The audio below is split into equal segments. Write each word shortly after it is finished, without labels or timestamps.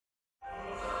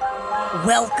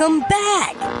Welcome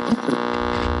back.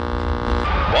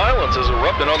 Violence is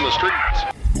erupting on the streets.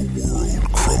 The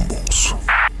world crumbles.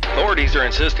 Authorities are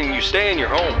insisting you stay in your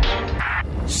homes.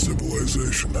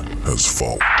 Civilization has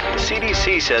fallen. The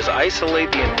CDC says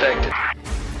isolate the infected.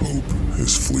 Hope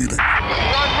is fleeting.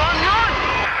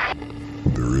 Run!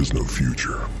 There is no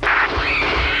future.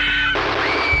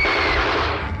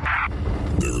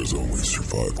 There is only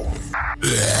survival.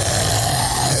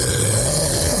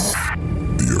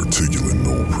 The Articulate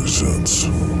Knoll presents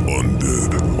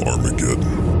Undead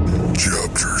Armageddon.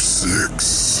 Chapter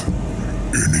 6.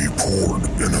 Any Port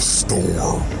in a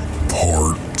Storm.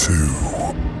 Part 2.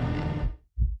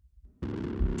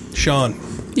 Sean.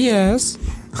 Yes.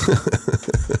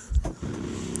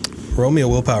 Roll me a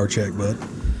willpower check, bud.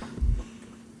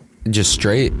 Just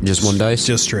straight? Just one dice?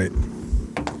 Just straight.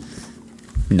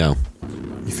 No.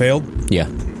 You failed? Yeah.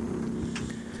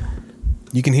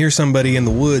 You can hear somebody in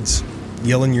the woods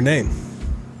yelling your name.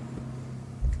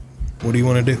 What do you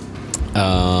want to do?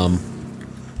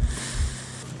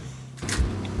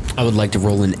 I would like to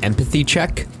roll an empathy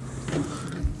check.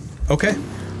 Okay.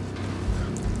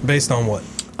 Based on what?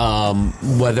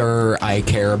 Whether I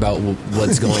care about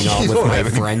what's going on with my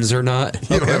friends or not.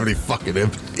 You don't have any fucking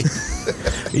empathy.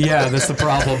 Yeah, that's the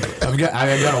problem. I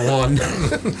got a 1.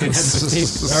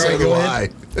 All right, go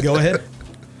ahead. Go ahead.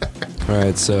 All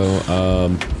right, so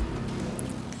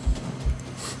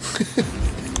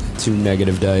 2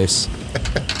 negative dice,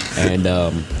 and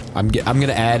I'm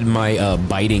gonna add my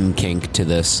biting kink to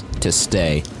this to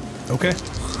stay. Okay.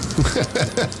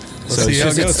 So see how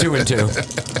it goes. it's 2 and 2.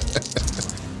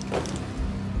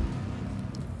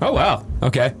 Oh wow.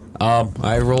 Okay.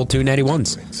 I rolled 2 natty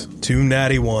 1s. 2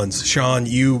 natty 1s. Sean,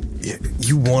 you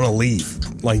want to leave.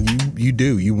 Like you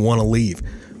do. You want to leave,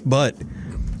 but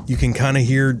you can kind of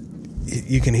hear.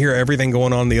 You can hear everything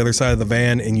going on the other side of the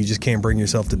van, and you just can't bring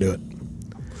yourself to do it.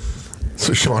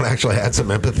 So Sean actually had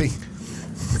some empathy?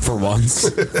 For once.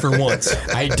 For once.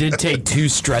 I did take 2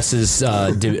 stresses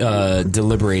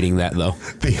deliberating that, though.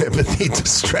 The empathy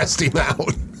just stressed him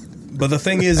out. But the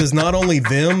thing is not only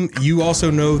them, you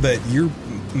also know that you're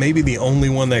maybe the only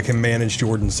one that can manage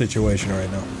Jordan's situation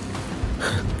right now.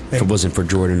 If it wasn't for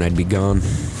Jordan, I'd be gone.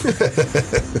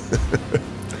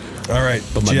 All right,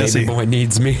 but my Jesse. baby boy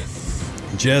needs me.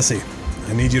 Jesse,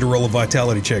 I need you to roll a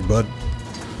vitality check, bud.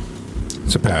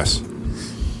 It's a pass.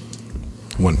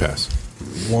 1 pass.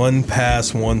 1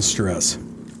 pass, 1 stress.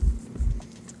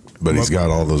 But he's got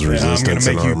all those resistance I'm going to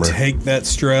make and armor. you take that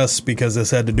stress because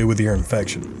this had to do with your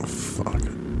infection. Fuck.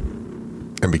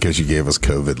 And because you gave us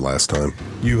COVID last time.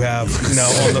 You have now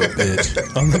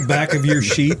on the back of your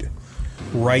sheet,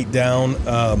 write down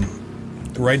a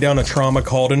trauma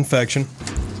called infection,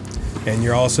 and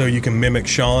you can mimic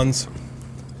Sean's.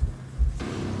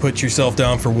 Put yourself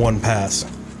down for 1 pass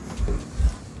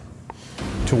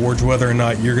towards whether or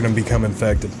not you're going to become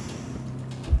infected.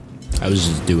 I was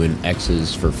just doing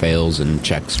X's for fails and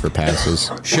checks for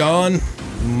passes. Sean,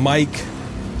 Mike,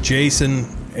 Jason,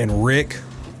 and Rick,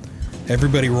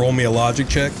 everybody roll me a logic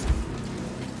check.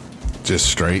 Just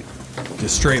straight?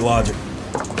 Just straight logic.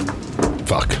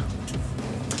 Fuck.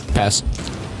 Pass.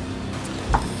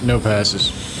 No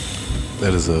passes.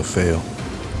 That is a fail.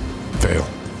 Fail.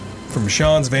 From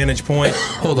Sean's vantage point...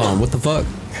 Hold on, what the fuck?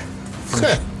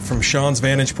 From Sean's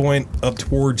vantage point, up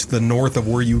towards the north of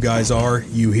where you guys are,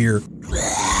 you hear...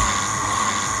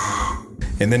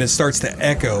 And then it starts to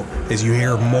echo as you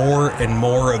hear more and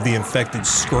more of the infected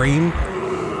scream,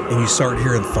 and you start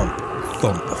hearing thump,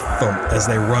 thump, thump as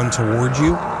they run towards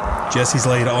you. Jesse's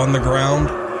laid on the ground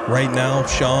right now.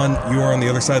 Sean, you are on the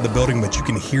other side of the building, but you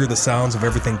can hear the sounds of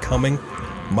everything coming.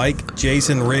 Mike,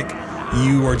 Jason, Rick,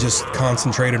 you are just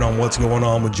concentrated on what's going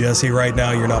on with Jesse right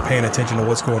now. You're not paying attention to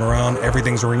what's going around.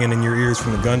 Everything's ringing in your ears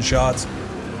from the gunshots.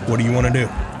 What do you want to do?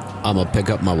 I'm going to pick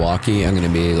up my walkie. I'm going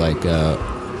to be like,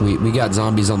 we got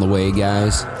zombies on the way,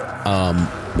 guys.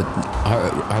 But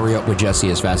hurry up with Jesse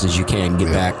as fast as you can.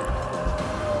 Get back.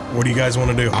 What do you guys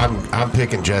want to do? I'm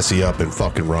picking Jesse up and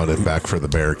fucking running back for the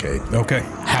barricade. Okay.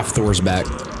 Half Thor's back.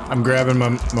 I'm grabbing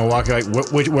my walkie.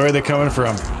 Like, where are they coming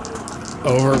from?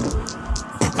 Over.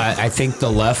 I think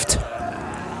the left.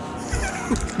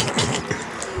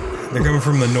 They're coming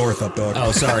from the north up, dog.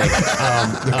 Oh, sorry.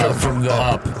 From the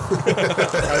up.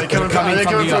 Are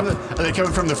they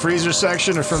coming from the freezer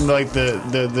section or from like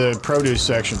the produce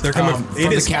section? They're coming from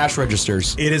the cash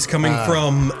registers. It is coming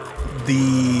from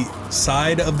the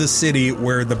side of the city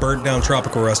where the burnt down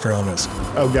tropical restaurant is.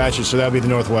 Oh, gotcha. So that would be the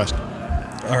northwest.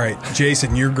 All right,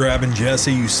 Jason, you're grabbing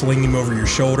Jesse. You sling him over your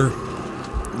shoulder.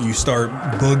 You start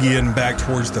boogieing back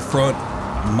towards the front.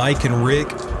 Mike and Rick,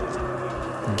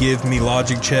 give me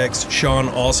logic checks. Sean,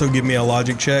 also give me a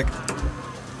logic check.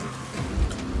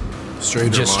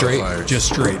 Straight Just or straight? modifiers? Just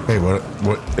straight. Hey, what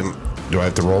do I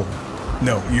have to roll?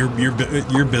 No,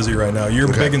 you're busy right now. You're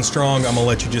big and strong. I'm gonna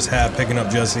let you just have picking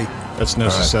up Jesse. That's no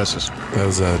successes. That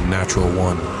was a natural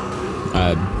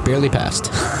 1. Barely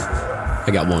passed. I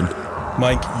got 1.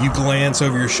 Mike, you glance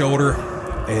over your shoulder,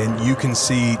 and you can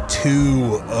see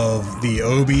 2 of the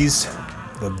Obies,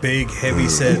 the big,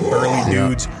 heavy-set, burly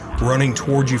dudes, running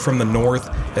towards you from the north,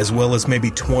 as well as maybe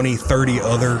 20, 30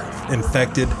 other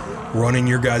infected running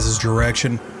your guys'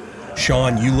 direction.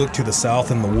 Sean, you look to the south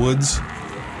in the woods,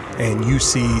 and you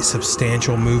see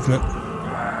substantial movement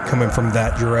coming from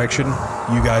that direction.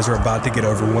 You guys are about to get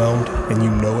overwhelmed, and you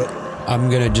know it. I'm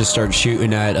going to just start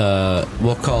shooting at,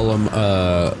 we'll call them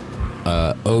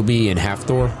Obi and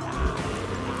Halfthor.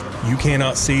 You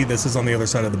cannot see. This is on the other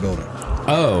side of the building.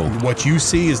 Oh, What you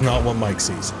see is not what Mike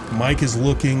sees. Mike is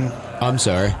looking... I'm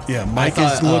sorry. Yeah, Mike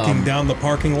I is thought, looking down the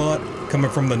parking lot,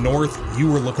 coming from the north.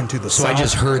 You were looking to the So south. I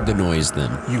just heard the noise then.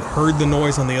 You heard the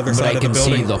noise on the other But side I of the can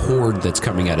building see the horde that's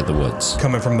coming out of the woods.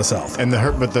 coming from the south. And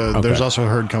there's also a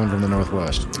herd coming from the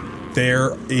northwest.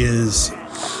 There is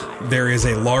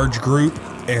a large group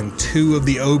and 2 of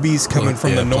the Obies coming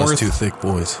from the plus north. 2 thick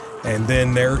boys. And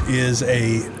then there is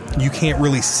you can't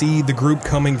really see the group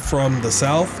coming from the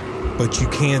south, but you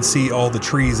can see all the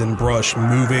trees and brush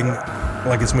moving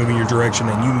like it's moving your direction.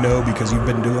 And you know, because you've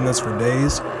been doing this for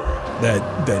days,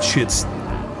 that shit's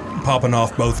popping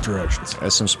off both directions.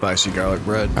 That's some spicy garlic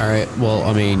bread. All right. Well,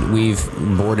 I mean, we've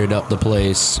boarded up the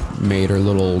place, made our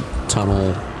little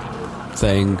tunnel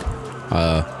thing.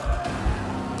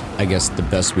 I guess the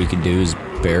best we can do is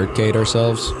barricade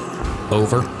ourselves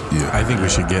over. Yeah. I think we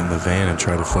should get in the van and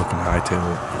try to fucking hightail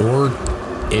it. Or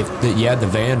if the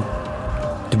van.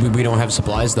 We don't have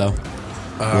supplies though.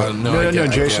 No,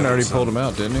 Jason already pulled him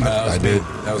out, didn't he? I did.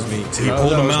 That was me too. He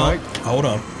pulled that them was out. Mike? Hold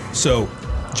on. So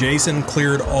Jason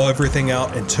cleared everything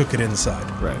out and took it inside.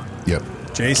 Right. Yep.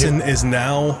 Jason is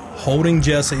now holding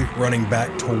Jesse, running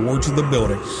back towards the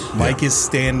building. Mike is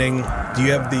standing. Do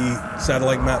you have the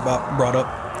satellite map brought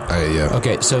up? Yeah.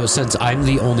 Okay, so since I'm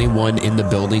the only one in the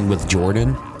building with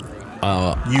Jordan,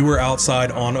 You were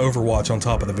outside on Overwatch on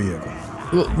top of the vehicle.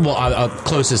 well,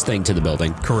 closest thing to the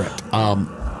building. Correct.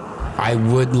 I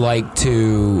would like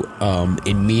to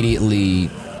immediately.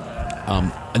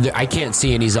 I can't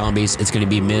see any zombies. It's going to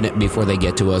be a minute before they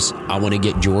get to us. I want to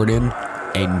get Jordan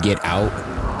and get out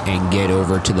and get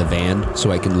over to the van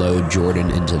so I can load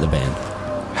Jordan into the van.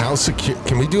 How secure?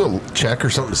 Can we do a check or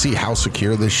something to see how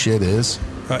secure this shit is?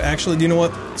 Actually, do you know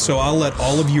what? So I'll let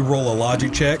all of you roll a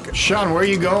logic check. Sean, where are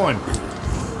you going?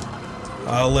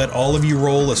 I'll let all of you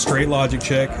roll a straight logic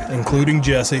check, including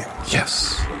Jesse.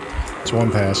 Yes. It's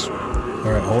 1 pass.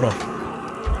 All right, hold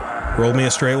on. Roll me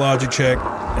a straight logic check,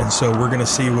 and so we're gonna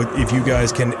see if you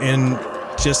guys can, in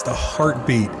just a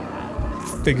heartbeat,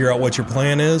 figure out what your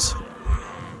plan is.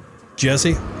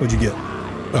 Jesse, what'd you get?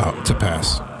 Oh, it's a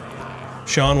pass.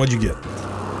 Sean, what'd you get?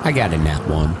 I got a nat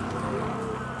 1.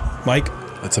 Mike,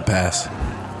 That's a pass.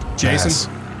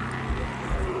 Jason,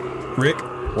 Rick.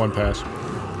 1 pass.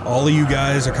 All of you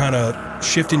guys are kind of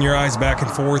shifting your eyes back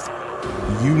and forth.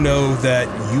 You know that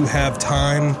you have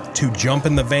time to jump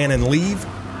in the van and leave,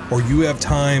 or you have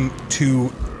time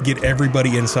to get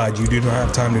everybody inside. You do not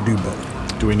have time to do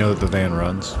both. Do we know that the van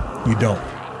runs? You don't.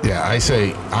 Yeah, I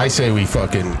say we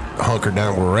fucking hunker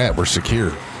down where we're at. We're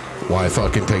secure. Why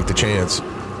fucking take the chance?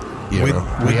 You With-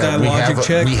 know, with that logic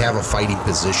check- we have a fighting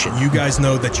position. You guys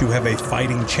know that you have a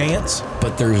fighting chance.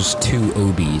 But there's 2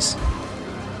 Obies,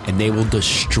 and they will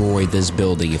destroy this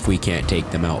building if we can't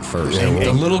take them out first. Yeah, well-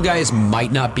 The little guys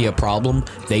might not be a problem.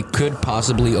 They could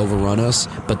possibly overrun us,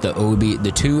 but the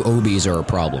 2 Obies are a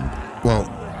problem. Well,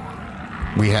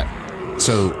 we have.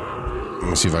 So let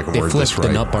me see if I can They word this flipped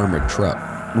right. an up armored truck.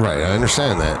 Right, I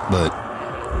understand that, but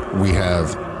we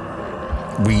have.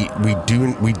 We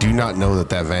do not know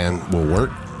that van will work,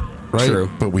 right? True.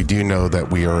 But we do know that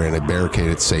we are in a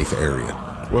barricaded, safe area.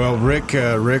 Well, Rick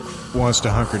wants to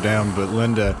hunker down, but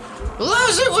Linda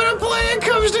loves it when a plan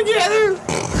comes together.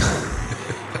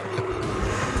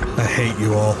 I hate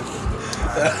you all.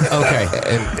 Okay.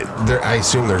 And I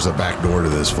assume there's a back door to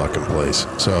this fucking place.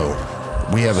 So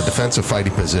we have a defensive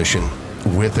fighting position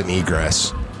with an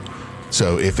egress.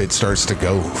 So if it starts to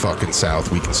go fucking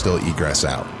south, we can still egress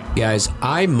out. Guys,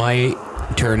 I might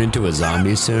turn into a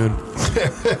zombie soon.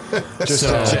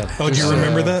 Oh, do you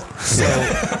remember that?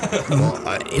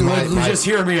 Just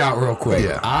hear me out real quick.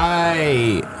 Yeah.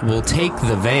 I will take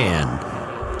the van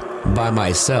by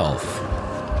myself,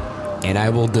 and I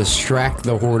will distract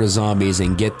the horde of zombies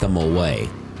and get them away.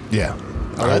 Yeah.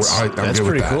 That's I'm good with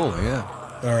pretty that. cool. Yeah.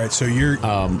 All right, so you're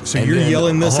And you're then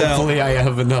yelling this out. Hopefully, I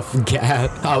have enough gas.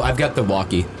 Oh, I've got the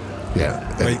walkie, Yeah.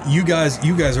 Right, you guys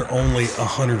are only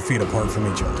 100 feet apart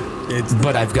from each other. It's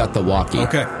but I've got the walkie.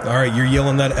 okay. All right, you're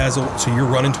yelling that so you're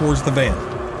running towards the van.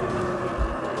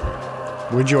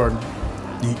 With Jordan.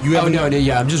 You have Oh no,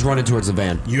 yeah, I'm just running towards the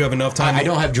van. You have enough time. I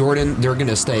don't have Jordan. They're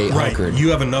gonna stay Right. hunkered. You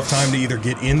have enough time to either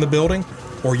get in the building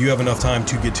or you have enough time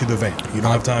to get to the van. You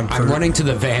don't have time for... I'm running to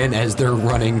the van as they're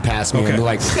running past me. Okay. I'm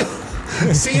like,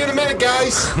 See you in a minute,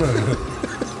 guys.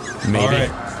 maybe. All right.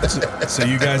 So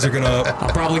you guys are going to... I'm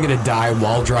probably gonna die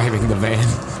while driving the van.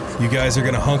 You guys are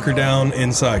going to hunker down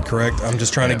inside, correct? I'm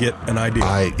just trying to get an idea.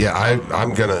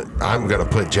 I'm gonna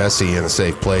put Jesse in a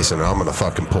safe place, and I'm gonna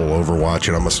fucking pull Overwatch,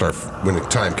 and I'm gonna start when the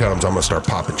time comes. I'm gonna start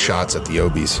popping shots at the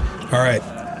Obies. All right.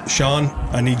 Sean,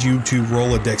 I need you to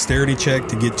roll a dexterity check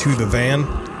to get to the van.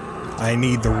 I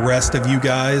need the rest of you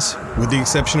guys, with the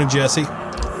exception of Jesse.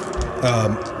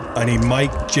 I need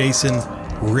Mike, Jason,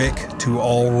 Rick to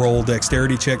all roll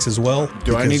dexterity checks as well.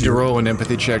 Do I because need to you're- roll an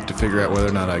empathy check to figure out whether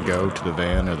or not I go to the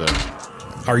van or the...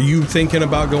 Are you thinking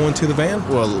about going to the van?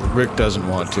 Well, Rick doesn't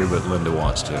want to, but Linda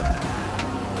wants to.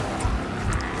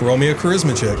 Roll me a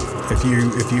charisma check if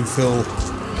you feel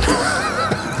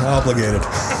obligated.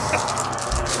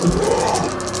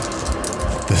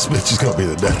 This bitch is gonna be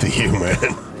the death of you,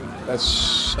 man.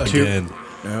 That's Again.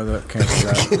 No, that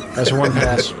cancels out. That's one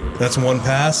pass. That's one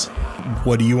pass.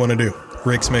 What do you want to do?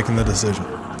 Rick's making the decision.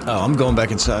 Oh, I'm going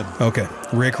back inside. Okay.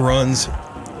 Rick runs,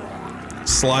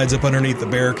 slides up underneath the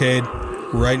barricade,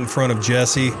 right in front of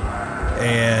Jesse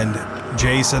and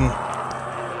Jason.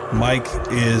 Mike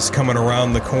is coming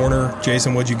around the corner.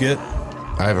 Jason, what'd you get?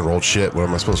 I haven't rolled shit. What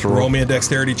am I supposed to roll? Roll me a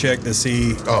dexterity check to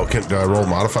see. Oh, do I roll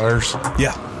modifiers?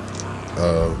 Yeah.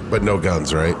 But no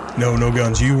guns, right? No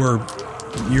guns. You're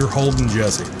holding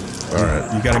Jesse. All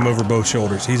right. You got him over both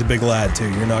shoulders. He's a big lad too.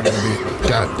 You're not going to be.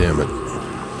 God damn it.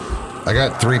 I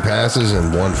got 3 passes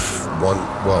and one.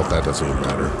 Well, that doesn't even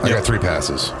matter. I Yep. got 3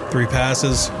 passes. 3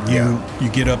 passes. You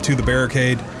get up to the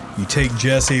barricade. You take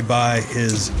Jesse by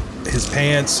his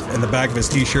pants and the back of his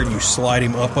t-shirt. You slide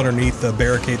him up underneath the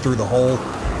barricade through the hole.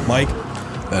 Mike,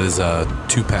 That is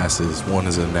 2 passes. One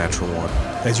is a natural one.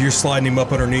 as you're sliding him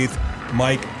up underneath,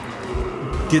 Mike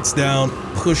gets down,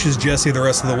 pushes Jesse the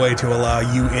rest of the way to allow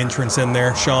you entrance in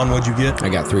there. Sean, what'd you get? I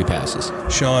got 3 passes.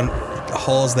 Sean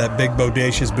hauls that big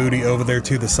bodacious booty over there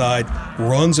to the side,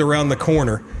 runs around the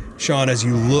corner. Sean, as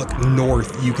you look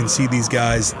north, you can see these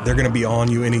guys. They're going to be on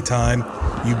you anytime.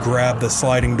 You grab the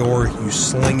sliding door, you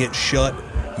sling it shut,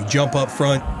 you jump up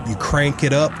front, you crank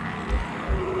it up.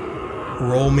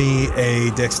 Roll me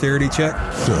a dexterity check.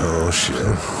 Oh, shit.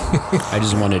 I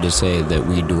just wanted to say that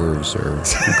we dwarves are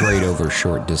great over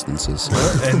short distances.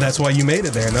 And that's why you made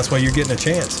it there, and that's why you're getting a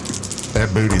chance.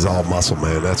 That booty's all muscle,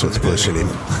 man. That's what's pushing him.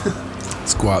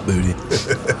 Squat booty.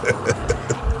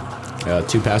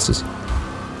 2 passes.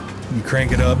 You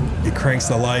crank it up, it cranks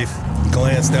the life. You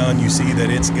glance down, you see that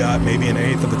it's got maybe an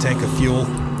eighth of a tank of fuel.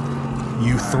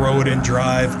 You throw it in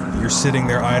drive. You're sitting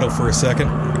there idle for a second.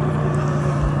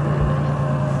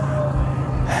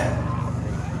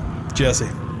 Jesse,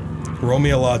 roll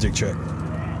me a logic check.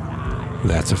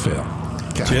 That's a fail.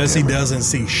 God Jesse damn it. doesn't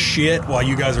see shit while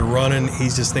you guys are running.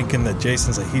 He's just thinking that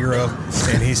Jason's a hero,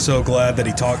 and he's so glad that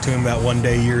he talked to him that one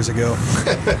day years ago.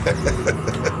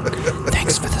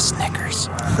 Thanks for the Snickers.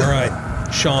 All right,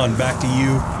 Sean, back to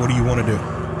you. What do you want to do?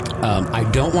 I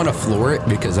don't want to floor it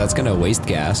because that's going to waste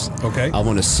gas. Okay. I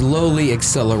want to slowly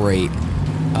accelerate.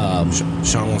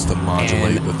 Sean wants to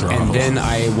modulate And, the throttle. and then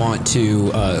I want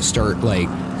to start like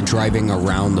driving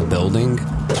around the building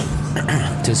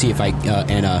to see if I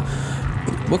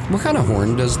what kind of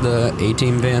horn does the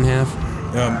A-Team van have?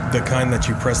 The kind that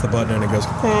you press the button and it goes.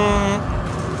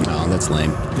 Oh, that's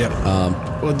lame. Yep.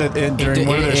 Well, during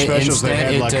one of their specials, they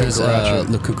had like a cucaracha.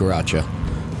 the cucaracha.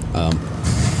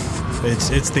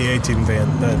 It's the A-Team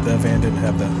van. That van didn't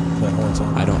have that horn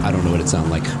sound. I don't know what it sounds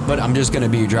like, but I'm just gonna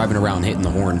be driving around hitting the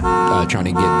horn, trying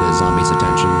to get the zombies'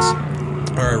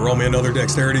 attentions. All right, roll me another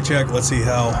dexterity check. Let's see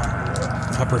how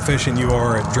proficient you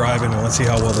are at driving, and let's see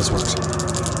how well this works.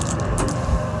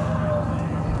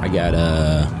 I got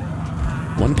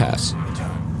 1 pass.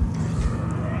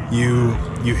 You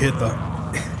hit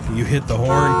the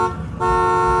horn.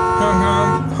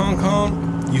 Honk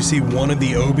honk. You see one of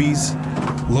the Obies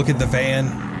look at the van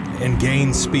and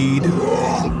gain speed.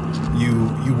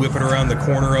 You whip it around the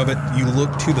corner of it. You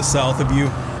look to the south of you.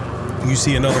 You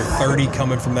see another 30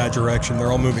 coming from that direction.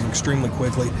 They're all moving extremely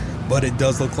quickly, but it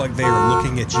does look like they are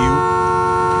looking at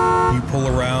you. You pull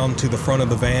around to the front of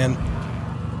the van.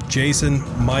 Jason,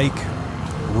 Mike,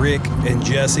 Rick, and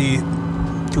Jesse,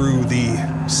 through the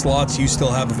slots you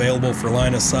still have available for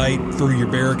line of sight through your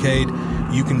barricade.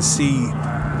 You can see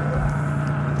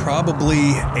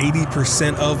probably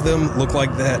 80% of them look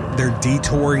like that they're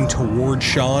detouring toward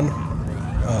Sean.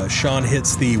 Sean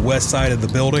hits the west side of the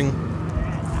building,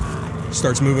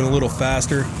 starts moving a little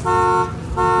faster. From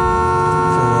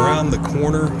around the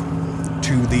corner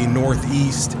to the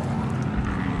northeast,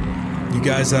 you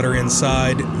guys that are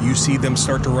inside, you see them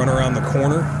start to run around the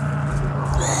corner.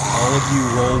 All of you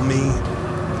roll me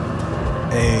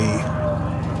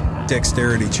a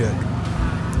dexterity check.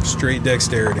 Straight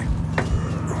dexterity.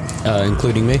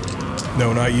 Including me?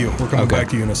 No, not you. We're coming back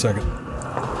to you in a second.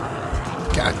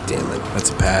 God damn it. That's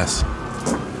a pass.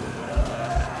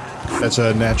 That's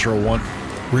a natural 1.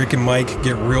 Rick and Mike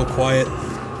get real quiet.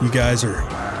 You guys are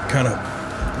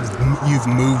you've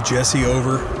moved Jesse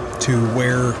over to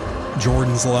where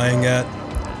Jordan's lying at.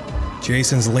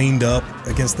 Jason's leaned up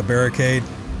against the barricade,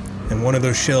 and one of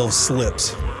those shelves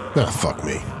slips. Oh, fuck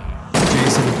me.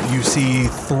 Jason, you see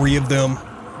 3 of them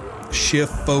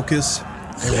shift focus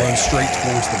and run straight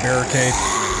towards the barricade.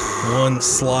 One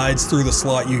slides through the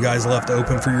slot you guys left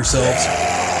open for yourselves.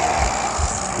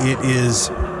 It is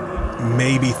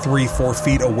maybe 3-4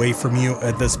 feet away from you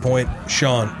at this point.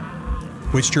 Sean,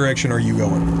 which direction are you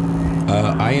going?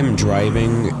 I am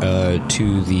driving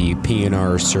to the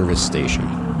PNR service station.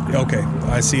 Okay,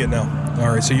 I see it now. All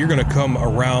right, so you're going to come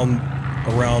around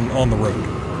on the road.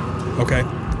 Okay.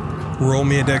 Roll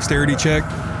me a dexterity check.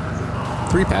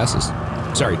 3 passes.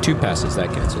 Sorry, 2 passes.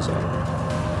 That cancels out.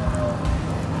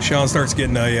 Sean starts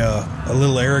getting a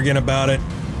little arrogant about it.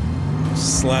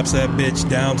 Slaps that bitch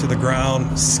down to the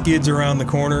ground. Skids around the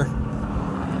corner.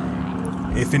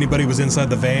 If anybody was inside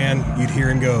the van, you'd hear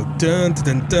him go dun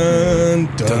dun dun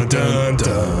dun dun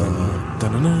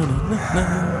dun.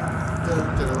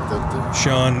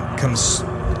 Sean comes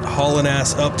hauling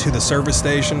ass up to the service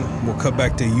station. We'll cut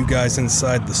back to you guys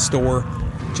inside the store.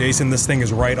 Jason, this thing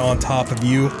is right on top of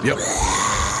you. Yep.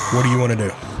 What do you want to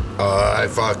do?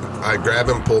 I grab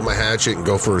him, pull my hatchet, and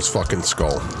go for his fucking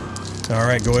skull. All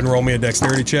right, go ahead and roll me a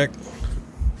dexterity check.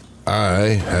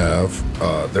 I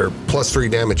have, they're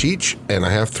 +3 damage each, and I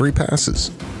have 3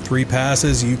 passes. 3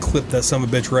 passes, you clip that son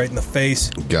of a bitch right in the face.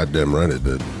 Goddamn right it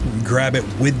did. You grab it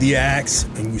with the axe,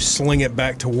 and you sling it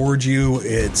back towards you.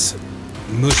 Its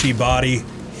mushy body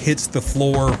hits the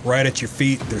floor right at your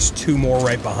feet. There's 2 more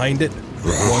right behind it.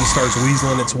 One starts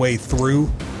weaseling its way through.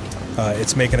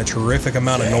 It's making a terrific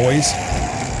amount of noise.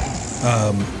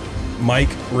 Mike,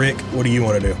 Rick, what do you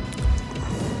want to do?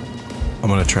 I'm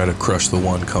going to try to crush the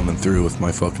one coming through with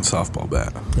my fucking softball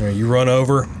bat. All right, you run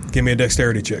over. Give me a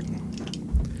dexterity check.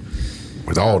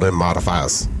 With all them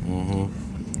modifiers. I'm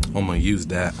going to use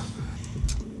that.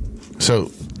 So,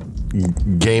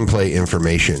 gameplay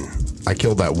information. I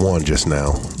killed that one just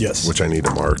now. Yes. Which I need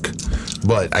to mark.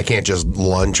 But I can't just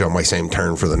lunge on my same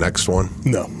turn for the next one?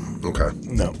 No. Okay.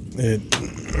 No.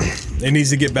 It needs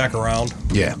to get back around.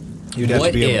 Yeah. You'd have What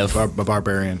to be if- a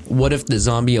barbarian. What if the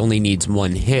zombie only needs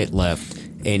 1 hit left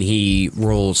and he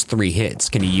rolls 3 hits?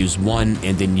 Can he use 1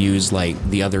 and then use like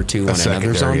the other 2 A on another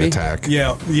secondary zombie? attack.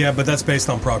 Yeah, but that's based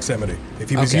on proximity. If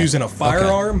he was Okay. using a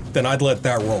firearm, then I'd let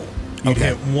that roll. You'd Okay.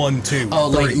 hit 1, 2,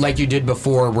 Oh, 3. like you did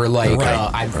before, where like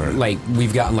Right.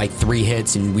 we've gotten like 3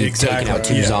 hits and we've taken out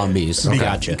 2 yeah. zombies. Be-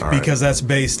 Gotcha. Because that's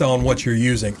based on what you're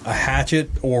using. A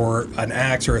hatchet or an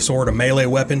axe or a sword, a melee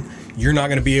weapon, you're not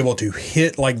going to be able to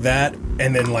hit like that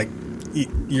and then like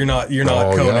you're not Oh, yeah,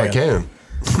 Conan. I can.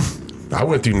 I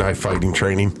went through knife fighting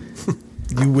training.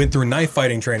 You went through knife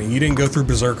fighting training. You didn't go through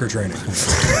berserker training.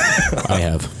 I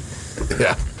have.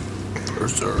 Yeah.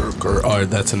 Berserker. All right,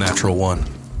 that's a natural 1.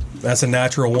 That's a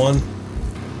natural 1.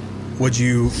 Would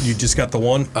you just got the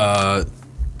 1?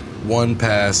 1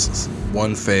 pass,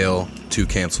 1 fail, 2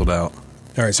 canceled out.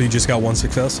 All right, so you just got 1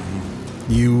 success.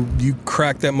 You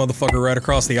crack that motherfucker right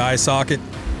across the eye socket.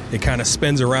 It kind of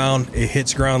spins around. It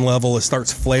hits ground level. It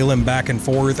starts flailing back and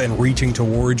forth and reaching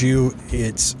towards you.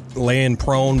 It's laying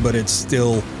prone, but it's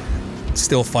still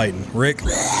fighting. Rick?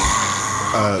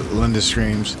 Linda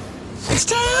screams, "It's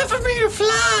time for me to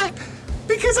fly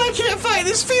because I can't fight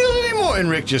this field anymore." And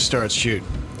Rick just starts shooting.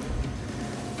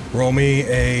 Roll me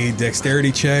a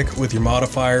dexterity check with your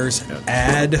modifiers.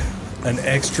 Add an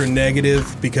extra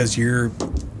negative because you're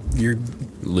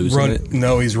Losing it.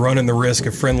 No, he's running the risk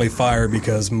of friendly fire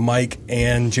because Mike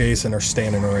and Jason are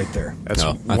standing right there. That's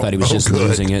No, I thought he was just good.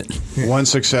 losing it. 1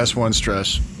 success, 1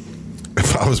 stress.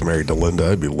 If I was married to Linda,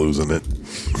 I'd be losing it.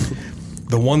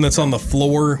 The one that's on the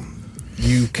floor,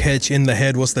 you catch in the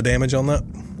head. What's the damage on that?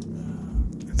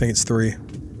 I think it's 3.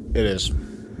 It is.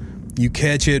 You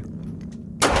catch it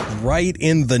right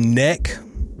in the neck.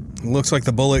 It looks like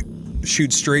the bullet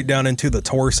shoots straight down into the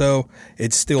torso.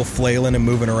 It's still flailing and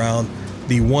moving around.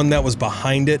 The one that was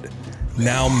behind it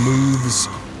now moves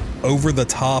over the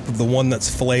top of the one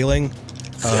that's flailing.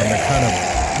 They're kind of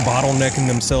bottlenecking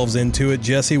themselves into it.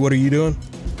 Jesse, what are you doing?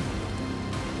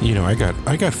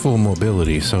 I got full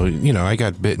mobility, so I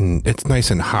got bitten. It's nice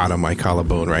and hot on my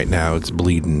collarbone right now. It's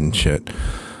bleeding and shit.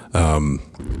 But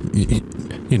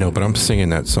I'm singing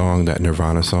that song, that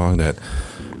Nirvana song that,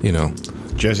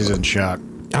 Jesse's in shock.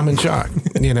 I'm in shock,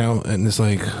 and it's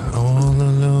like, all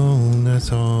alone,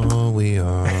 that's all we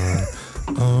are.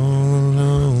 All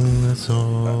alone, that's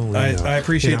all we are. I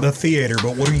appreciate the theater,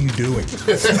 but what are you doing?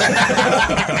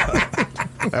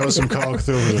 That was some Call of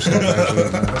Cthulhu stuff,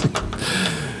 actually.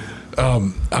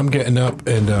 I'm getting up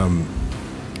and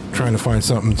trying to find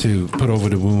something to put over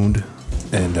the wound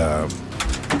and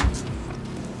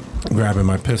grabbing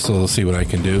my pistol to see what I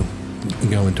can do.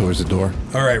 Going towards the door.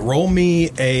 All right, roll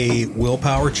me a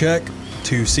willpower check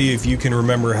to see if you can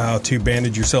remember how to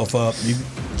bandage yourself up.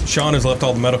 Sean has left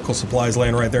all the medical supplies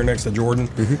laying right there next to Jordan.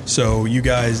 Mm-hmm. So you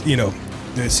guys,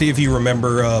 see if you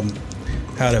remember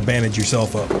how to bandage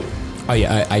yourself up. Oh,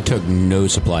 yeah, I took no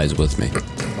supplies with me.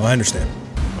 Oh, I understand.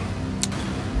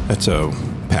 That's a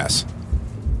pass.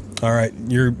 All right,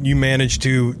 you managed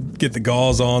to get the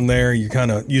gauze on there. You're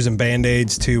kind of using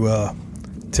Band-Aids to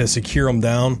secure them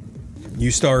down.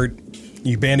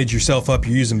 You bandage yourself up.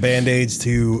 You're using Band-Aids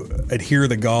to adhere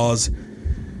the gauze.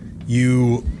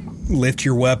 You lift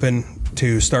your weapon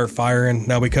to start firing.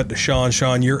 Now we cut to Sean.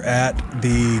 Sean, you're at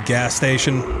the gas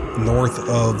station north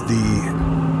of the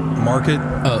market.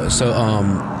 Oh, so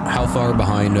how far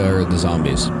behind are the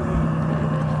zombies?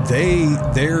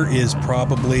 There is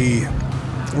probably...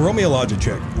 Roll me a logic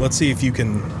check. Let's see if you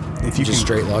can... Just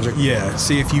straight logic? Yeah,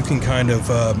 see if you can kind of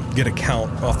get a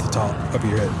count off the top of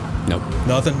your head. Nope.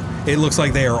 Nothing? It looks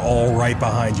like they are all right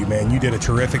behind you, man. You did a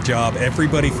terrific job.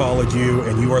 Everybody followed you,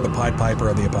 and you are the Pied Piper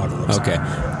of the apocalypse. Okay.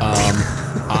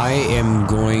 I am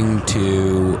going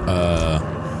to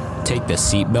take the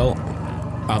seatbelt.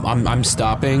 I'm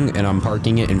stopping, and I'm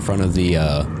parking it in front of the,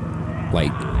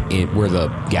 where the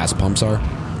gas pumps are.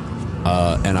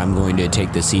 And I'm going to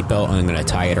take the seatbelt, and I'm going to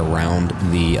tie it around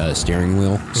the steering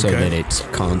wheel so that it's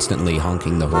constantly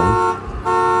honking the horn.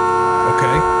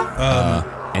 Okay.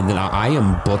 And then I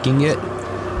am booking it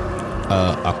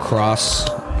across.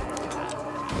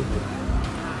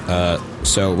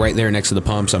 So right there next to the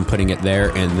pumps, I'm putting it there,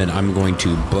 and then I'm going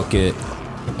to book it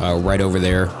right over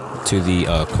there to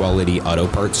the Quality Auto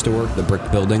Parts store, the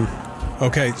brick building.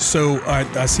 Okay, so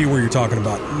I see where you're talking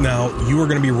about. Now, you are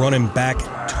going to be running back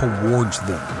towards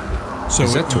them. So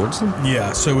is that towards them?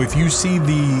 Yeah, so if you see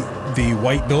the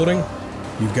white building,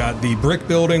 you've got the brick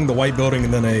building, the white building,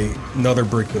 and then another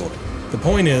brick building. The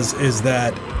point is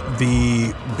that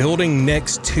the building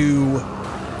next to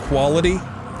Quality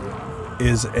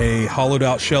is a hollowed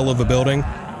out shell of a building.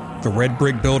 The red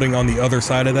brick building on the other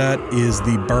side of that is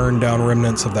the burned down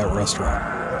remnants of that restaurant.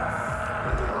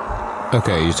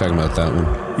 Okay, you're talking about that one?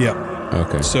 Yep.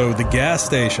 Okay. So the gas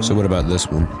station... So what about this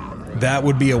one? That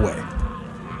would be a way.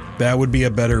 That would be a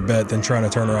better bet than trying to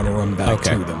turn around and run back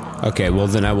to them. Okay, well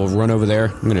then I will run over there.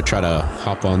 I'm going to try to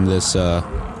hop on this...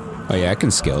 Oh yeah, I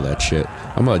can scale that shit.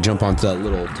 I'm going to jump onto that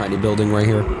little tiny building right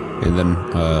here. And then...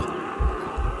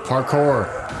 Parkour.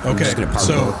 Okay,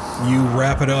 so you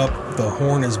wrap it up. The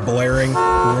horn is blaring.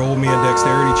 Roll me a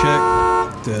dexterity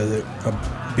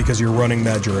check because you're running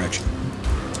that direction.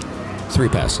 3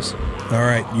 passes. All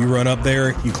right, you run up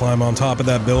there. You climb on top of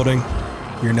that building.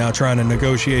 You're now trying to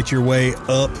negotiate your way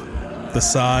up the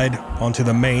side onto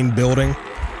the main building.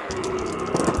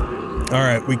 All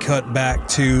right, we cut back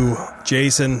to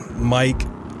Jason, Mike,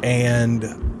 and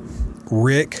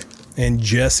Rick, and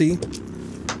Jesse.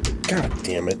 God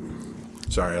damn it.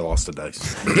 Sorry, I lost the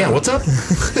dice. Yeah, what's up?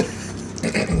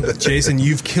 Jason,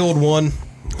 you've killed one.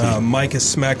 Mike has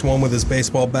smacked one with his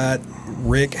baseball bat.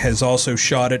 Rick has also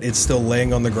shot it. It's still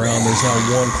laying on the ground. There's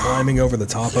now one climbing over the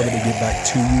top of it to get back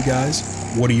to you guys.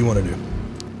 What do you want to do?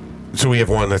 So we have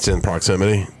one that's in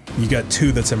proximity? You got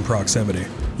 2 that's in proximity.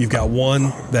 You've got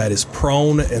one that is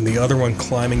prone and the other one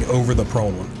climbing over the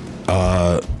prone one.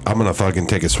 I'm going to fucking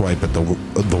take a swipe at the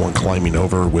one climbing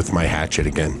over with my hatchet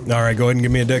again. All right, go ahead and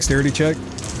give me a dexterity check.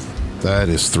 That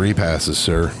is 3 passes,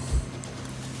 sir.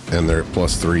 And they're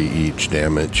 +3 each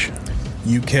damage.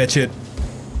 You catch it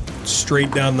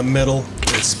straight down the middle.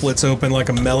 It splits open like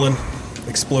a melon,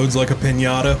 explodes like a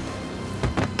piñata.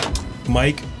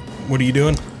 Mike, what are you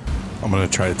doing? I'm going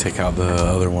to try to take out the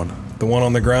other one. The one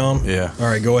on the ground? Yeah. All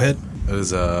right, go ahead. It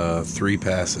is 3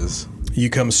 passes. You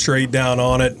come straight down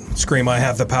on it, scream, "I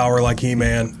have the power," like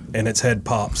He-Man, and its head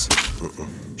pops.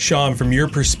 Sean, from your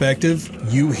perspective,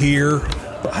 you hear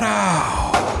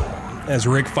as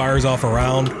Rick fires off a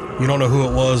round. You don't know who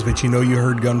it was, but you know you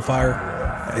heard gunfire.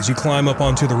 As you climb up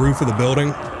onto the roof of the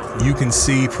building, you can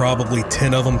see probably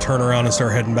 10 of them turn around and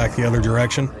start heading back the other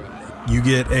direction. You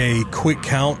get a quick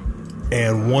count,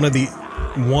 and one of the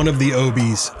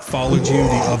OBs followed you,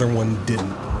 the other one didn't.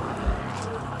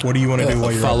 What do you want to do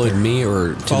while you're followed up there? me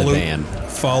or to the van?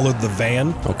 Followed the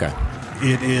van. Okay.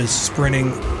 It is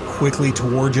sprinting quickly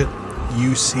towards it.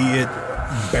 You see it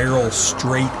barrel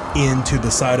straight into the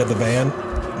side of the van.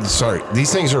 Sorry,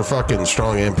 these things are fucking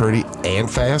strong and pretty and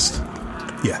fast?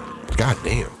 Yeah. God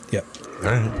damn. Yep.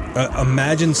 All right.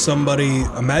 Imagine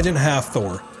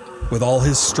Half-Thor with all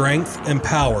his strength and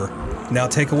power. Now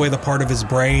take away the part of his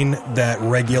brain that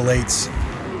regulates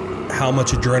how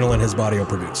much adrenaline his body will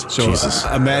produce. So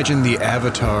imagine the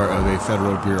avatar of a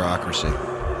federal bureaucracy.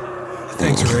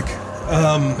 Thanks, Rick.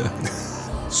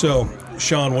 So,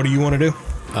 Sean, what do you want to do?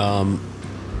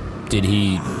 Did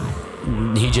he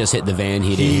just hit the van?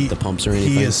 He didn't hit the pumps or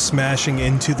anything? He is smashing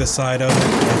into the side of it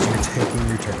as you're taking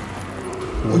your turn.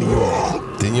 What do you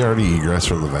want? Didn't you already egress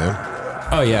from the van?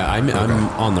 Oh, yeah. I'm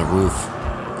on the roof.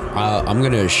 I'm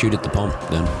going to shoot at the pump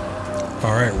then.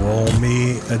 All right, roll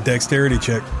me a dexterity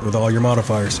check with all your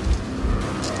modifiers.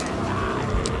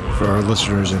 For our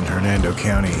listeners in Hernando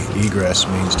County, egress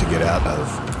means to get out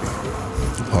of.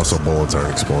 Also, bullets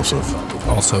aren't explosive.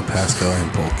 Also, Pasco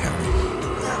and Polk County.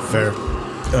 Fair.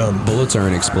 Bullets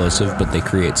aren't explosive, but they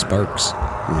create sparks.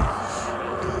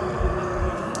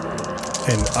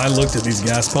 And I looked at these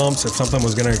gas pumps. If something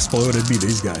was going to explode, it'd be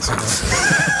these guys.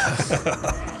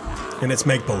 And it's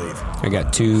make-believe. I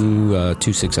got two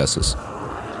successes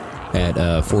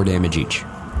at 4 damage each.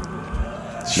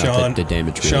 Sean, the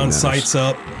damage really Sean matters. sights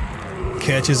up,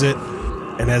 catches it,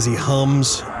 and as he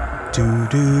hums,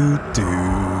 do-do-do,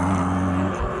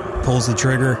 pulls the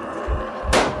trigger,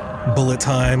 bullet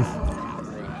time,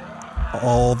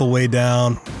 all the way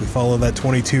down. We follow that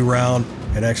 22 round.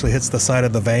 It actually hits the side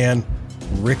of the van,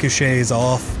 ricochets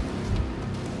off,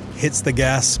 hits the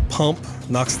gas pump,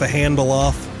 knocks the handle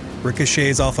off,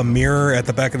 ricochets off a mirror at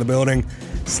the back of the building,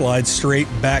 slides straight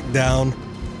back down,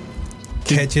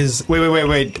 catches...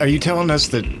 Wait. Are you telling us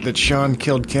that Sean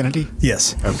killed Kennedy?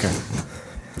 Yes. Okay.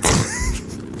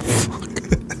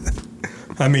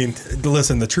 I mean,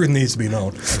 listen, the truth needs to be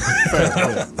known.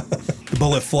 The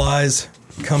bullet flies,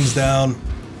 comes down,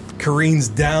 careens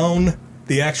down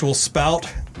the actual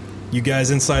spout. You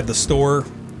guys inside the store,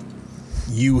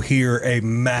 you hear a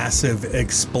massive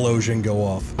explosion go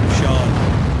off.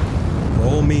 Sean,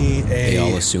 roll me They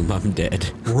all a... assume I'm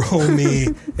dead. Roll me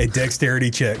a dexterity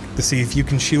check to see if you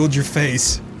can shield your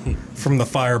face from the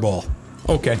fireball.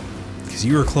 Okay. Because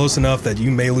you were close enough that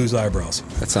you may lose eyebrows.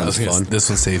 That sounds fun. This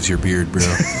one saves your beard, bro.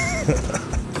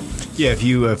 Yeah, if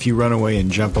you run away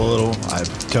and jump a little,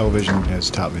 television has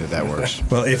taught me that works.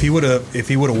 Well, if he would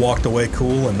have walked away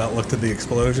cool and not looked at the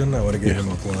explosion, I would have given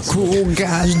him a plus. Cool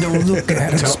guys don't look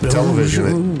at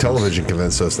Television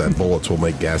convinced us that bullets will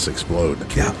make gas explode.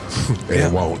 Yeah. And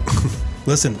it won't.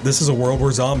 Listen, this is a world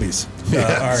where zombies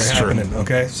are it's true. happening.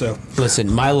 Okay, so Listen,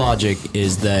 my logic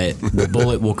is that the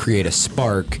bullet will create a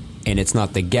spark, and it's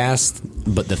not the gas,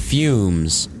 but the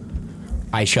fumes.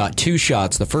 I shot 2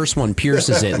 shots. The first one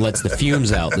pierces it, lets the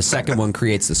fumes out. The second one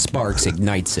creates the sparks,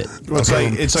 ignites it. Well, it's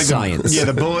like science.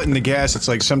 the bullet and the gas. It's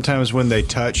like sometimes when they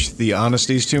touch, the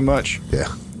honesty's too much. Yeah.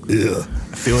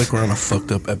 I feel like we're on a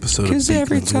fucked up episode of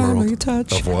Beekman's World.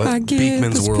 touch, Of what? I get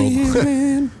Beekman's this World.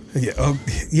 feeling. yeah,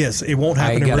 yes, it won't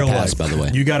happen I in got a real pass, life. by the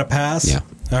way. You got a pass. Yeah.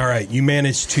 All right, you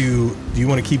managed to. Do you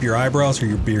want to keep your eyebrows or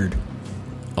your beard?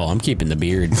 Oh, I'm keeping the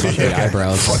beard. Fuck the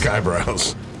eyebrows. Fuck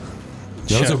eyebrows.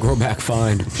 Those will grow back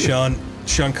fine. Sean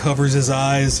covers his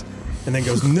eyes and then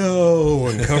goes no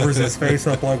and covers his face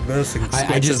up like this and I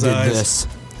squints just his did eyes. this.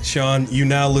 Sean, you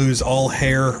now lose all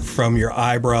hair from your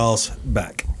eyebrows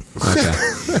back. Okay.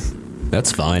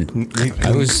 That's fine.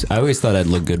 I always thought I'd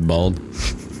look good bald.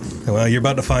 Well, you're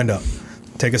about to find out.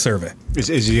 Take a survey.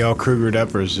 Is he all Krugered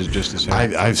up, or is it just his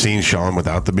head? I've seen Sean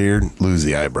without the beard lose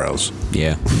the eyebrows.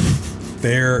 Yeah.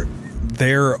 There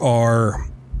are...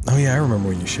 Oh, yeah, I remember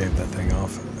when you shaved that thing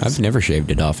off. I've never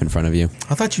shaved it off in front of you.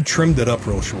 I thought you trimmed it up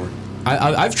real short.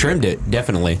 I've trimmed it,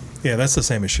 definitely. Yeah, that's the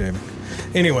same as shaving.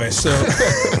 Anyway, so...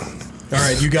 all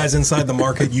right, you guys inside the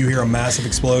market, you hear a massive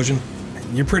explosion.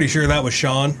 You're pretty sure that was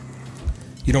Sean.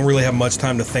 You don't really have much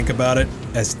time to think about it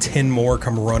as 10 more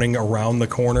come running around the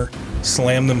corner,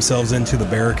 slam themselves into the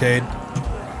barricade.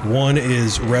 One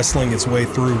is wrestling its way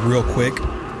through real quick.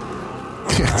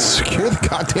 Secure the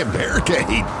goddamn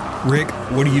barricade. Rick,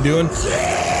 what are you doing?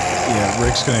 Yeah,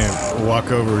 Rick's gonna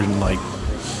walk over and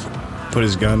put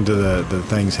his gun to the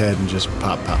thing's head and just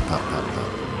pop, pop, pop, pop,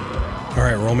 pop. All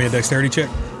right, roll me a dexterity check.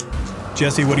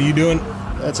 Jesse, what are you doing?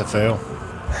 That's a fail.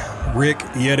 Rick,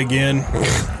 yet again,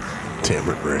 Damn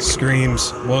it, Rick.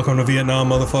 screams, "Welcome to Vietnam,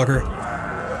 motherfucker."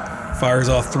 Fires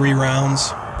off 3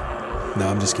 rounds. No,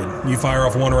 I'm just kidding. You fire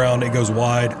off 1 round, it goes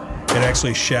wide. It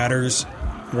actually shatters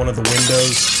one of the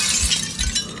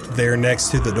windows there next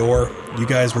to the door. You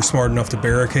guys were smart enough to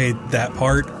barricade that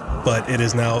part, but it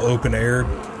is now open air.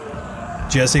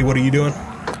 Jesse, what are you doing?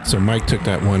 So Mike took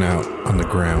that one out on the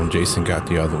ground. Jason got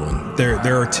the other one.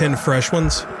 There are 10 fresh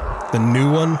ones. The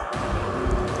new one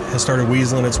has started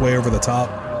weaseling its way over the top.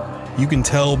 You can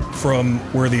tell from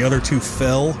where the other 2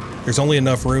 fell, there's only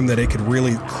enough room that it could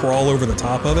really crawl over the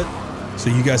top of it. So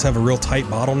you guys have a real tight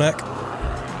bottleneck.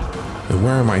 And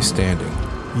where am I standing?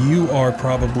 You are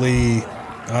probably,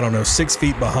 6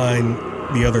 feet behind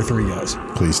the other 3 guys.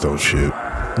 Please don't shoot.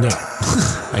 No.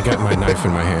 I got my knife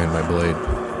in my hand, my blade.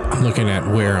 I'm looking at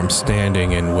where I'm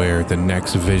standing and where the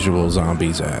next visual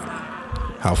zombie's at.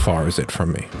 How far is it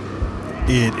from me?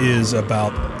 It is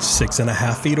about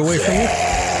 6.5 feet away from you.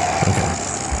 Okay.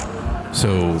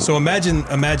 So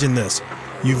imagine this.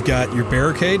 You've got your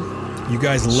barricade. You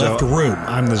guys left room.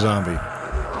 I'm the zombie.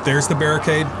 There's the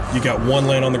barricade. You got 1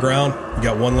 laying on the ground. You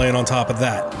got 1 laying on top of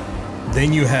that.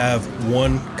 Then you have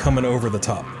 1 coming over the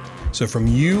top. So from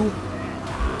you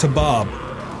to Bob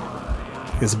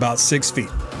is about 6 feet.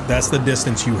 That's the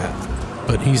distance you have.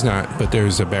 But he's not, but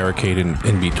there's a barricade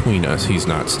in between us. He's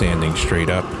not standing straight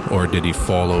up, or did he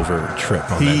fall over and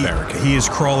trip on that barricade? He is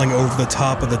crawling over the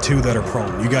top of the 2 that are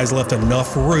prone. You guys left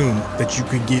enough room that you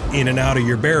could get in and out of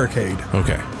your barricade.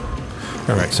 Okay.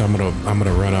 All right, so I'm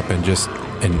gonna run up and just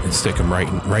and stick him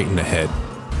right in the head.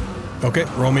 Okay,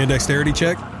 roll me a dexterity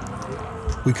check.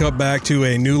 We cut back to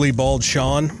a newly bald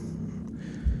Sean.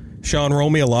 Sean, roll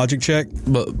me a logic check.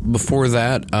 But before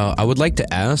that, I would like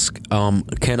to ask,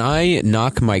 can I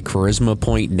knock my charisma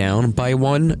point down by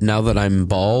 1 now that I'm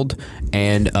bald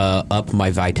and up my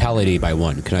vitality by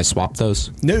 1? Can I swap those?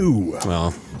 No.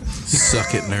 Well,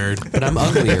 Suck it, nerd. but I'm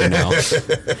uglier now.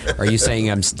 Are you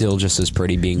saying I'm still just as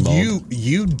pretty being bald?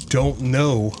 You don't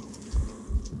know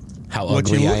How what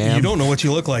ugly I am? You don't know what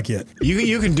you look like yet.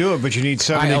 You can do it, but you need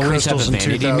 70 I always have crystals a and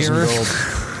vanity 2,000 mirror. gold.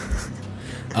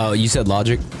 Oh, you said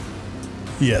logic?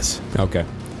 Yes. Okay.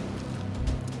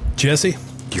 Jesse?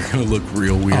 You're gonna look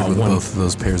real weird with 1. both of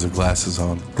those pairs of glasses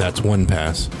on. That's 1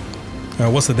 pass.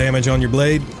 What's the damage on your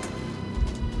blade?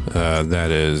 That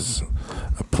is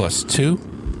a +2.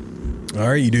 All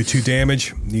right, you do 2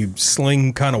 damage. You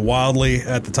sling kind of wildly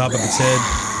at the top of its head,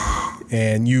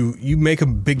 and you make a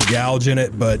big gouge in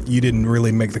it, but you didn't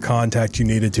really make the contact you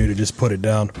needed to just put it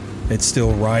down. It's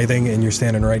still writhing, and you're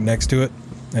standing right next to it.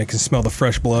 And I can smell the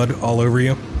fresh blood all over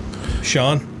you.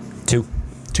 Sean? 2.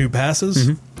 2 passes?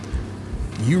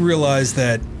 Mm-hmm. You realize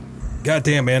that,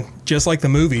 goddamn, man, just like the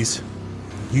movies,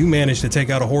 you managed to take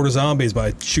out a horde of zombies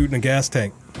by shooting a gas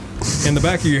tank. In the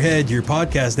back of your head, your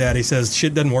podcast daddy says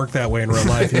shit doesn't work that way in real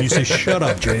life, and you say, shut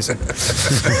up, Jason.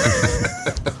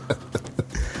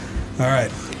 All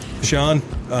right, Sean,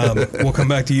 we'll come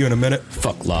back to you in a minute.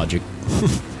 Fuck logic.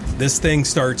 This thing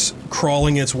starts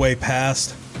crawling its way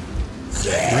past.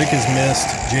 Rick has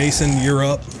missed. Jason, you're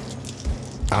up.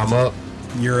 I'm up.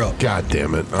 You're up. God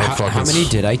damn it. How many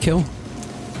did I kill?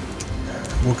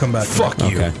 We'll come back to Fuck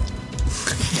that. you. Okay.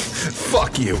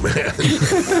 Fuck you, man.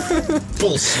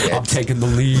 Bullshit. I'm taking the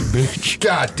lead, bitch.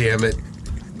 God damn it.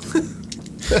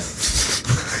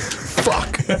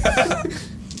 Fuck.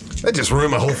 That just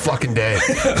ruined my whole fucking day.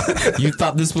 You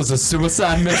thought this was a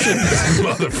suicide mission?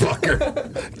 Motherfucker.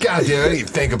 God damn, I didn't even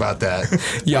think about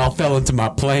that. Y'all fell into my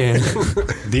plan.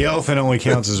 The elephant only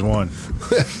counts as 1.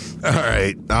 All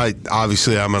right. I'm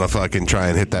going to fucking try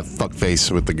and hit that fuck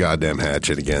face with the goddamn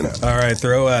hatchet again. All right,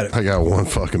 throw at it. I got 1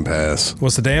 fucking pass.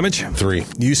 What's the damage? 3.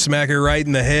 You smack it right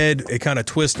in the head. It kind of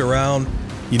twists around.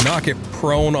 You knock it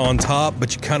prone on top,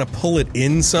 but you kind of pull it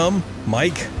in some.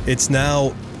 Mike, it's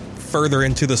now further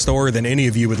into the store than any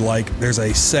of you would like. There's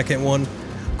a second one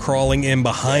crawling in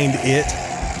behind it.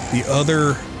 The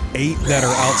other 8 that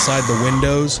are outside the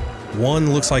windows,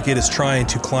 one looks like it is trying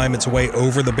to climb its way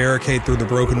over the barricade through the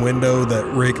broken window that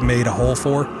Rick made a hole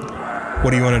for.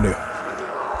 What do you want to do?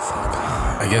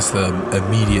 I guess the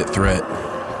immediate threat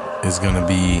is gonna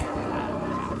be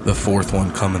the 4th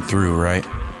one coming through, right?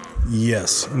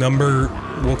 Yes.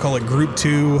 We'll call it Group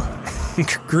 2.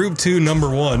 Group 2, number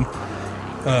 1.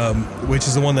 Which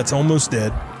is the one that's almost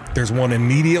dead. There's one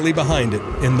immediately behind it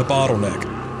in the bottleneck.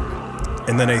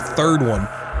 And then a 3rd one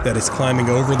that is climbing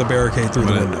over the barricade through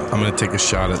the window. I'm gonna take a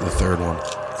shot at the 3rd one.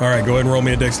 All right, go ahead and roll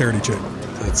me a dexterity check.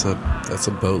 That's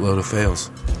a boatload of fails.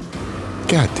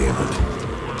 God damn it.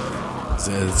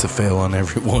 It's a fail on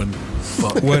everyone.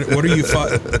 Fuck. What are you?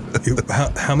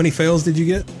 How many fails did you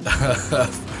get?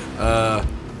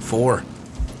 4.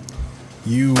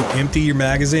 You empty your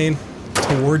magazine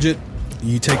towards it.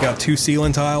 You take out 2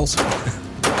 ceiling tiles,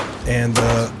 and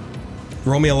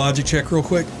roll me a logic check real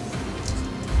quick.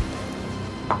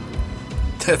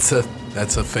 That's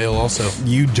a fail also.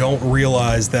 You don't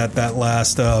realize that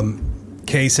last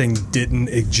casing didn't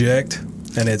eject,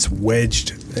 and it's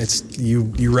wedged. It's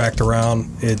you racked around.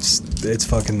 It's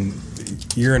fucking.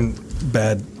 You're in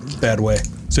bad way.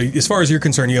 So as far as you're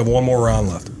concerned, you have 1 more round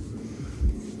left.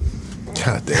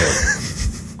 God damn.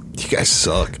 You guys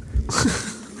suck.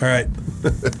 All right.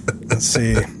 Let's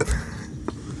see.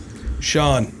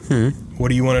 Sean, what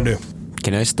do you want to do?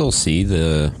 Can I still see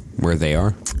where they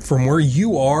are? From where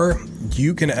you are,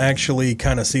 you can actually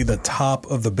kind of see the top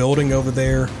of the building over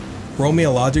there. Roll me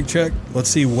a logic check. Let's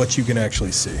see what you can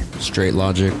actually see. Straight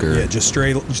logic or Yeah, just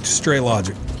straight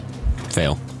logic.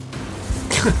 fail?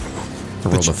 I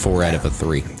rolled a 4 out of a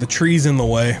 3. The tree's in the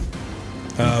way.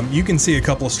 You can see a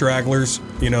couple of stragglers,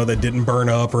 that didn't burn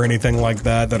up or anything like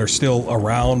that are still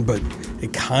around, but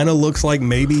it kind of looks like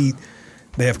maybe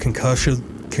they have concussion.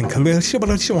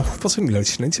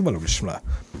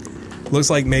 Looks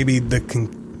like maybe the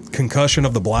concussion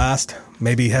of the blast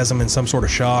maybe has them in some sort of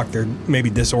shock. They're maybe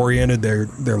disoriented.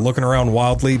 They're looking around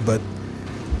wildly, but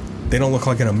they don't look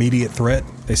like an immediate threat.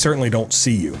 They certainly don't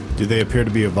see you. Do they appear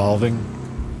to be evolving?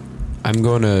 I'm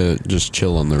going to just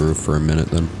chill on the roof for a minute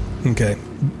then. Okay.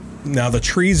 Now the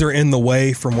trees are in the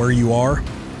way from where you are,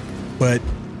 but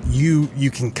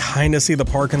you can kind of see the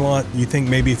parking lot. You think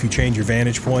maybe if you change your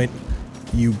vantage point,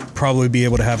 you probably be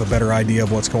able to have a better idea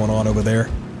of what's going on over there.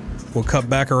 We'll cut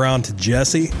back around to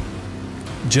Jesse.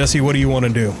 Jesse, what do you want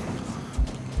to do?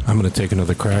 I'm going to take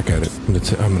another crack at it.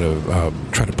 I'm going to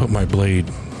try to put my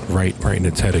blade right in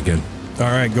its head again. All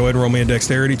right, go ahead and roll me a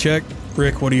dexterity check.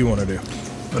 Rick, what do you want to do?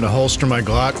 I'm going to holster my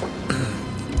Glock,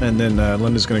 and then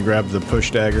Linda's going to grab the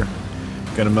push dagger.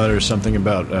 Going to mutter something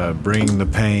about bringing the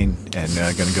pain, and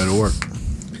going to go to work.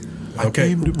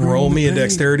 Okay, roll me a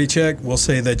dexterity check. We'll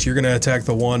say that you're going to attack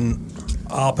the one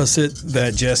opposite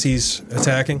that Jesse's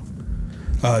attacking.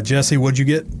 Jesse, what'd you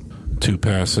get? 2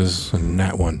 passes and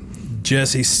that one.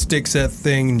 Jesse sticks that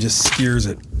thing and just spears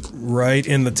it right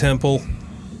in the temple.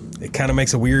 It kind of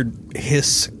makes a weird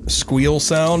hiss, squeal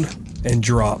sound and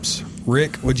drops.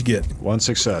 Rick, what'd you get? 1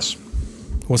 success.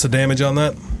 What's the damage on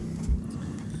that?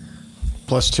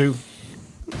 +2.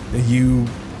 You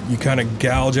kind of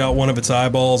gouge out one of its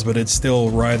eyeballs, but it's still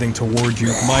writhing towards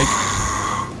you. Mike,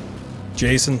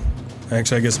 Jason.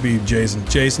 Actually, I guess it'd be Jason.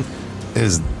 Jason.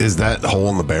 Is that hole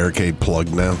in the barricade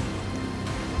plugged now?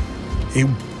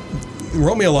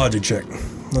 Roll me a logic check.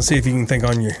 Let's see if you can think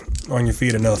on your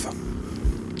feet enough.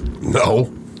 No.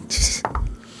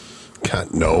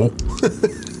 God, no.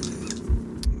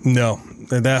 No,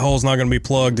 that hole's not going to be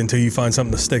plugged until you find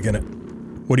something to stick in it.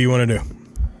 What do you want to do?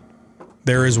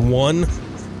 There is one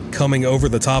coming over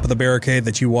the top of the barricade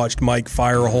that you watched Mike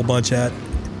fire a whole bunch at.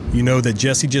 You know that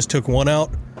Jesse just took one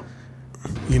out.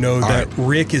 You know that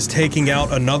Rick is taking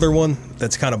out another one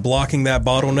that's kind of blocking that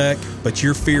bottleneck, but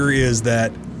your fear is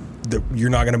that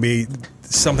you're not going to be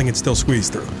something can still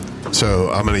squeeze through. So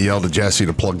I'm going to yell to Jesse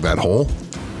to plug that hole,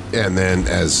 and then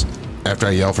after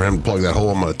I yell for him to plug that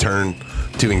hole, I'm going to turn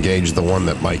to engage the one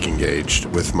that Mike engaged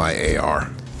with my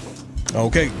AR.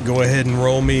 Okay, go ahead and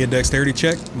roll me a dexterity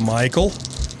check. Michael.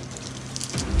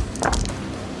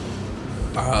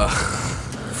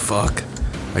 Fuck.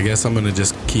 I guess I'm gonna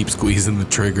just keep squeezing the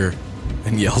trigger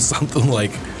and yell something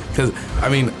like, because I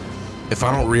mean, if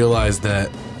I don't realize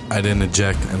that I didn't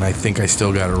eject and I think I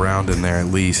still got a round in there at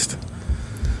least,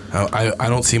 I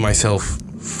don't see myself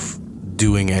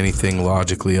doing anything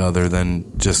logically other than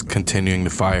just continuing to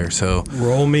fire. So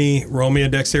roll me a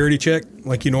dexterity check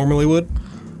like you normally would.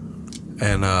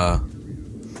 And I'm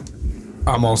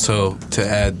also to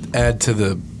add to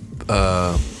the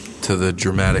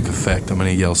dramatic effect, I'm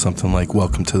gonna yell something like,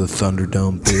 "Welcome to the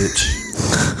Thunderdome, bitch."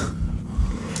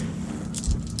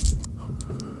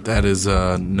 That is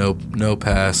no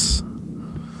pass.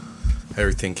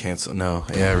 Everything cancel. No,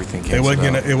 yeah, everything canceled.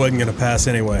 It wasn't gonna pass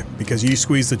anyway because you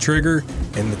squeeze the trigger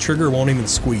and the trigger won't even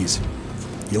squeeze.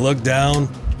 You look down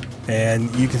and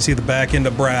you can see the back end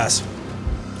of brass.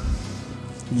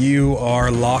 You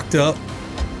are locked up,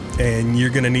 and you're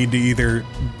gonna need to either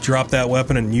drop that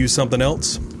weapon and use something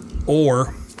else,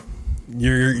 or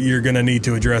you're gonna need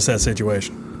to address that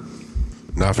situation.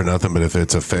 Not for nothing, but if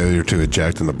it's a failure to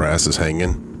eject and the brass is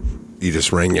hanging, you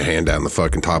just ring your hand down the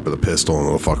fucking top of the pistol and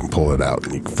it'll fucking pull it out,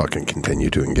 and you can fucking continue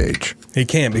to engage. He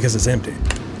can't because it's empty.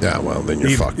 Yeah, well, then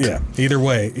you're fucked. Yeah, either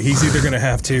way, he's either going to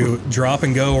have to drop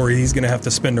and go, or he's going to have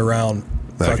to spend a round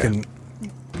fucking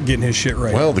getting his shit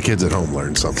right. Well, the kids at home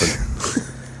learned something.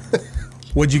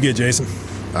 What'd you get, Jason?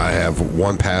 I have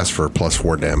 1 pass for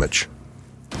 +4 damage.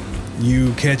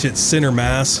 You catch it center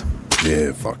mass.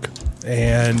 Yeah, fuck.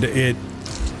 And it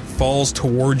falls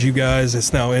towards you guys.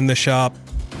 It's now in the shop.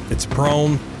 It's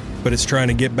prone, but it's trying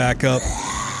to get back up.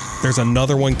 There's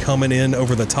another one coming in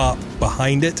over the top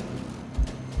behind it.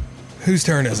 Whose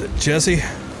turn is it? Jesse?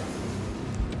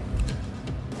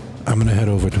 I'm going to head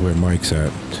over to where Mike's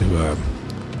at to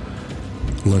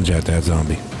lunge at that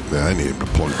zombie. Yeah, I need him to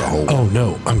plug the hole. Oh,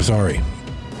 no. I'm sorry.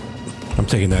 I'm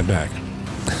taking that back.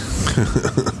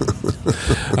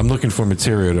 I'm looking for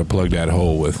material to plug that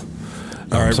hole with.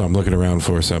 All right. So I'm looking around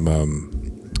for some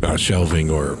shelving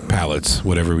or pallets,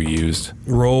 whatever we used.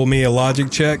 Roll me a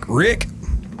logic check. Rick?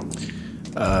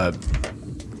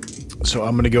 So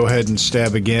I'm going to go ahead and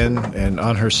stab again. And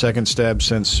on her second stab,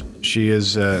 since she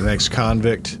is an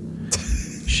ex-convict,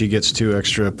 she gets 2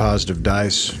 extra positive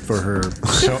dice for her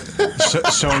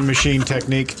sewing machine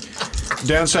technique.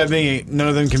 Downside being none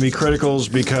of them can be criticals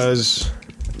because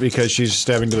she's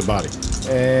stabbing to the body.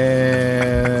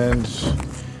 And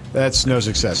that's no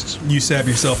successes. You stab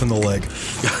yourself in the leg.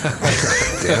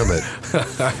 Damn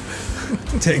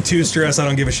it. Take 2 stress. I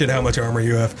don't give a shit how much armor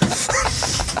you have.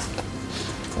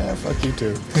 Fuck you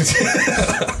too.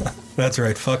 That's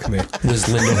right. Fuck me. Was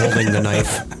Linda holding the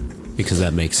knife? Because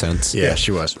that makes sense. Yeah,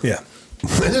 she was. Yeah.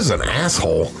 This is an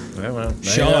asshole. Yeah, well,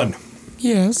 Sean,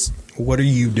 Yes. what are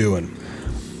you doing?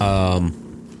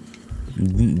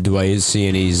 Do I see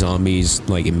any zombies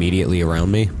like immediately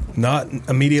around me? Not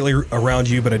immediately around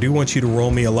you, but I do want you to roll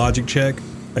me a logic check.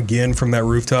 Again, from that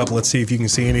rooftop. Let's see if you can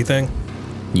see anything.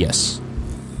 Yes.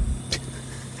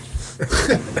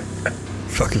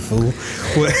 Fucking fool.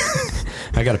 What?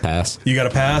 I got a pass. You got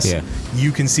a pass? Yeah.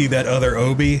 You can see that other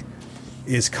Obi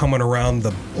is coming around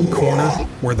the corner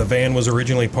where the van was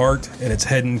originally parked, and it's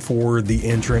heading for the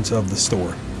entrance of the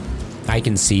store. I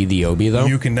can see the Obi, though?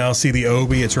 You can now see the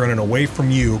Obi. It's running away from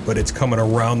you, but it's coming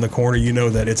around the corner. You know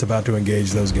that it's about to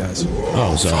engage those guys.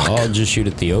 Oh, so I'll just shoot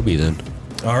at the Obi then.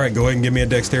 All right, go ahead and give me a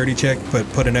dexterity check,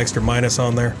 but put an extra minus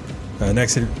on there. An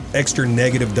extra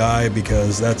negative die,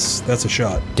 because that's a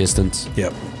shot. Distance?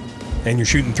 Yep. And you're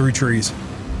shooting through trees.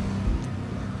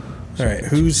 All right,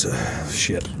 who's...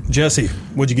 shit. Jesse,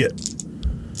 what'd you get?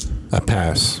 A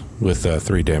pass with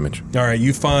 3 damage. All right,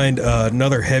 you find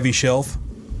another heavy shelf.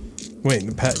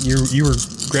 Wait, Pat, you were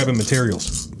grabbing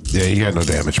materials. Yeah, you got no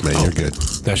damage, man. You're good.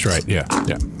 That's right. Yeah.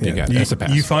 You got it. That's a pass.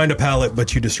 You find a pallet,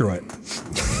 but you destroy it.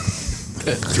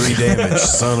 3 damage,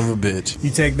 son of a bitch.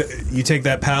 You take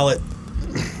that pallet.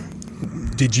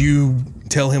 Did you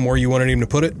tell him where you wanted him to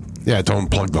put it? Yeah, I told him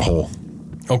plug the hole.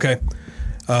 Okay.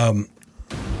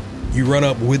 You run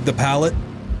up with the pallet.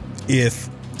 If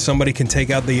somebody can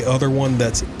take out the other one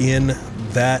that's in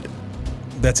that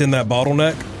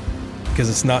bottleneck, because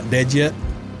it's not dead yet.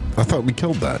 I thought we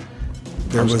killed that.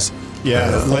 There was...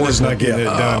 Yeah, Linda's not getting it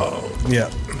done. Yeah.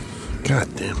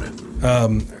 God damn it.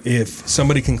 If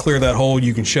somebody can clear that hole,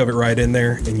 you can shove it right in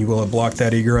there, and you will have blocked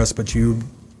that ingress, but you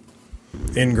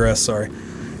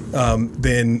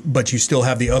still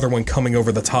have the other one coming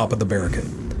over the top of the barricade.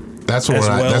 That's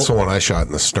the one I shot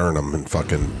in the sternum and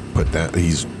fucking put that.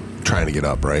 He's trying to get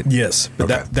up, right? Yes,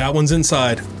 but Okay. that one's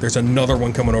inside. There's another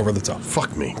one coming over the top.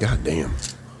 Fuck me. God damn.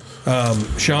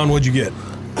 Sean, what'd you get?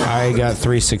 I got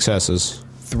 3 successes.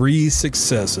 3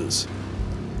 successes.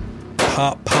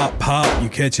 Pop, pop, pop. You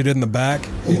catch it in the back.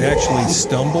 It actually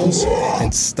stumbles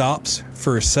and stops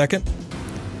for a second.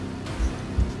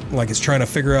 Like it's trying to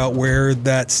figure out where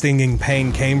that stinging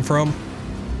pain came from.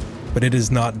 But it is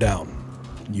not down.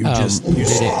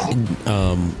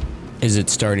 Is it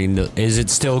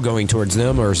still going towards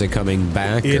them, or is it coming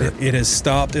back? It has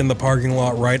stopped in the parking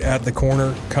lot right at the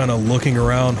corner, kind of looking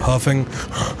around, huffing.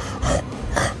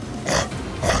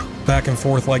 Back and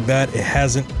forth like that. It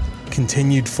hasn't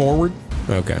continued forward.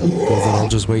 Okay. Well, then I'll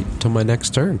just wait until my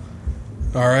next turn.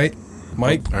 All right.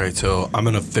 Mike? All right, so I'm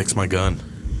going to fix my gun.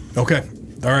 Okay.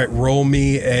 All right. Roll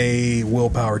me a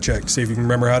willpower check. See if you can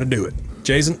remember how to do it.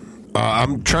 Jason?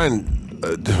 I'm trying...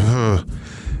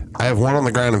 I have one on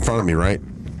the ground in front of me, right?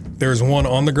 There's one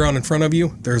on the ground in front of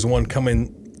you. There's one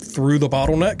coming through the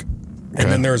bottleneck.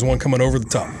 And then there's one coming over the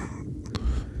top.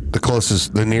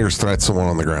 The nearest threat's the one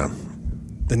on the ground.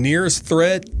 The nearest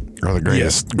threat... Or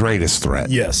the greatest threat.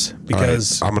 Yes,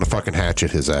 because... Right, I'm going to fucking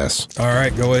hatchet his ass. All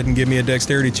right, go ahead and give me a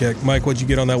dexterity check. Mike, what'd you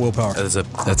get on that willpower? That's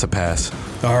a pass.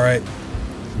 All right.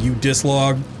 You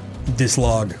dislog. You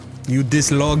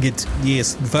dislog it.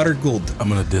 Yes, very good. I'm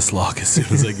going to dislog as soon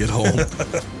as I get home.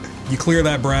 you clear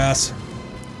that brass,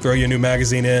 throw you a new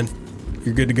magazine in.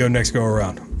 You're good to go next go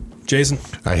around. Jason?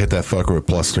 I hit that fucker with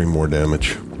 +3 more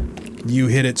damage. You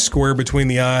hit it square between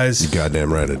the eyes. You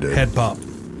goddamn right I did. Head pop.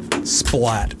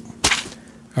 Splat.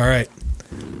 All right.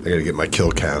 I gotta get my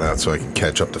kill count out so I can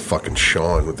catch up to fucking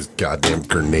Sean with this goddamn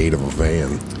grenade of a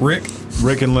van.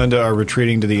 Rick and Linda are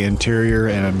retreating to the interior,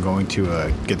 and I'm going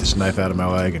to get this knife out of my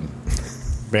leg and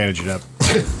bandage it up.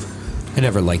 I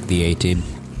never liked the A-Team.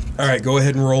 All right, go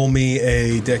ahead and roll me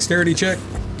a dexterity check.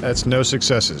 That's no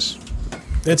successes.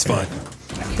 It's fine.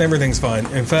 Everything's fine.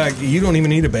 In fact, you don't even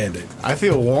need a Band-Aid. I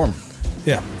feel warm.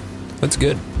 Yeah. That's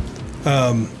good.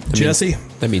 Jesse?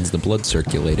 That means the blood's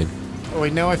circulating. Oh,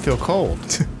 wait, now I feel cold.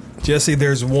 Jesse,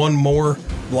 there's one more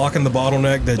blocking the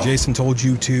bottleneck that Jason told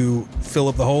you to fill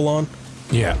up the hole on.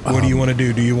 Yeah. What do you want to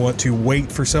do? Do you want to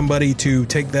wait for somebody to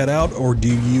take that out, or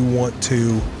do you want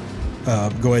to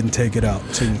go ahead and take it out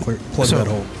so you can plug that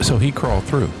hole? So he crawled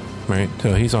through, right?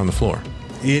 So he's on the floor.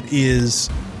 It is,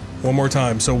 one more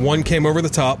time. So one came over the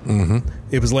top. Mm-hmm.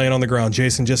 It was laying on the ground.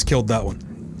 Jason just killed that one.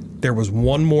 There was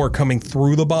one more coming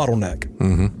through the bottleneck.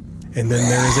 Mm-hmm. And then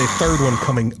there is a third one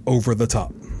coming over the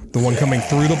top. The one coming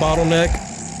through the bottleneck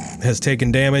has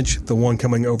taken damage. The one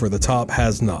coming over the top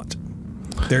has not.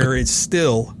 There is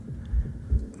still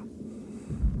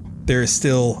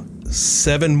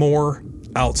 7 more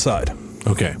outside.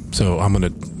 Okay, so I'm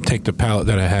going to take the pallet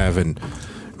that I have and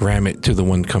ram it to the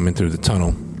one coming through the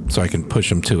tunnel so I can push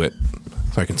him to it,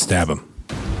 so I can stab him.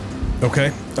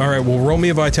 Okay. All right, well, roll me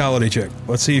a vitality check.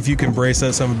 Let's see if you can brace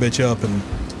that son of a bitch up and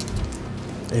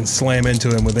slam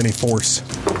into him with any force.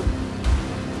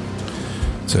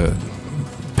 It's a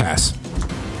pass.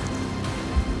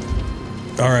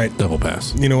 All right. Double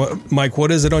pass. You know what, Mike, what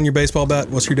is it on your baseball bat?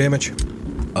 What's your damage?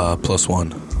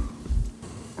 +1.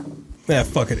 Yeah,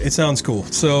 fuck it. It sounds cool.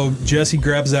 So Jesse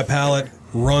grabs that pallet,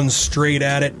 runs straight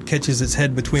at it, catches its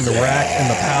head between the rack and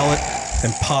the pallet,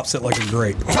 and pops it like a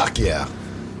grape. Fuck yeah.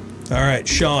 All right,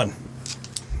 Sean,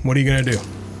 what are you going to do?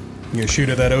 You going to shoot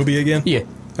at that Obi again? Yeah.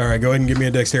 All right, go ahead and give me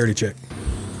a dexterity check.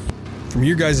 From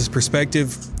your guys'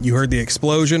 perspective, you heard the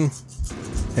explosion,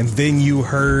 and then you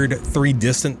heard 3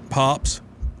 distant pops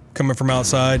coming from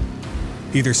outside.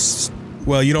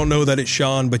 Well, you don't know that it's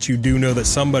Sean, but you do know that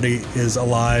somebody is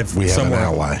alive. We have somewhere. an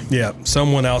ally. Yeah,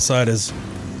 someone outside is...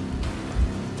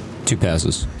 2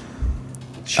 passes.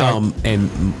 Sean. And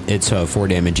it's 4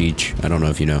 damage each. I don't know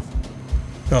if you know.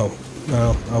 Oh,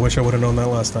 no, I wish I would have known that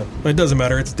last time. It doesn't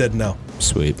matter, it's dead now.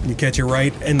 Sweet. You catch it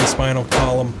right in the spinal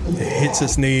column, it hits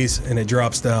its knees, and it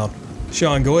drops down.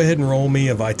 Sean, go ahead and roll me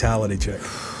a vitality check.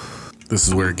 This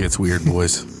is where it gets weird,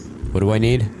 boys. What do I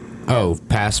need? Oh,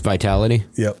 pass vitality?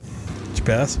 Yep. Did you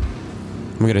pass?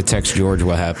 I'm going to text George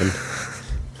what happened.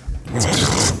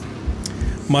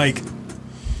 Mike,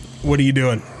 what are you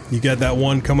doing? You got that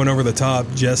one coming over the top.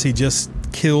 Jesse just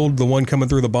killed the one coming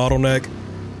through the bottleneck.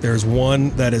 There's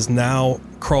one that is now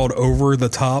crawled over the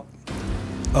top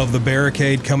of the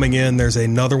barricade coming in. There's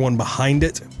another one behind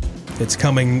it. It's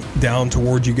coming down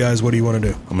towards you guys. What do you want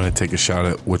to do? I'm going to take a shot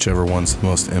at whichever one's the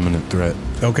most imminent threat.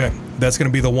 Okay. That's going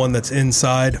to be the one that's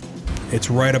inside. It's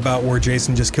right about where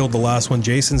Jason just killed the last one.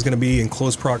 Jason's going to be in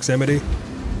close proximity.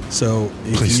 So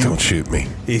Please don't shoot me.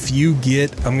 If you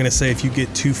get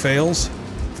 2 fails,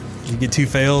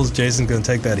 Jason's going to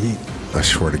take that heat. I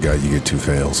swear to God, you get 2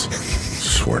 fails.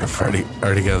 Swear to fuck.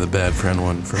 Already got the bad friend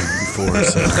one from before,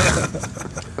 so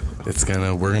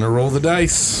we're gonna roll the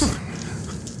dice.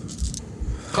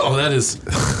 Oh, that's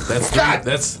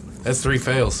 3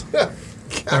 fails.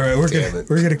 All right,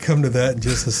 we're gonna come to that in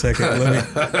just a second.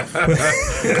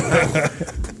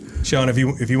 Sean, if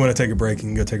you want to take a break, you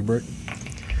can go take a break.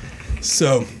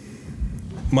 So,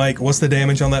 Mike, what's the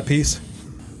damage on that piece?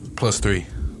 +3.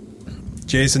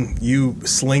 Jason, you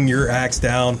sling your axe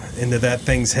down into that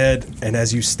thing's head, and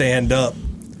as you stand up,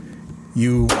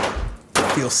 you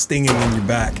feel stinging in your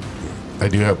back. I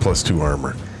do have +2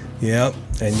 armor. Yep,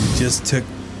 and you just took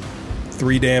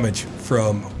 3 damage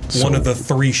from one of the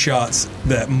 3 shots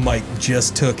that Mike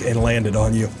just took and landed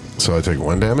on you. So I take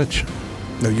 1 damage?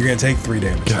 No, you're going to take 3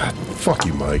 damage. God, fuck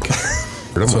you, Mike.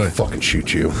 I'm going to fucking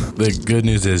shoot you. The good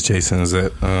news is, Jason, is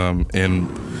that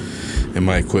in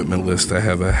my equipment list, I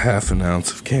have a half an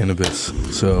ounce of cannabis,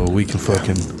 so we can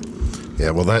fucking... Yeah,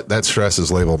 well, that stress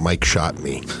is labeled Mike shot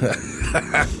me.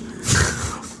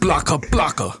 Blocker.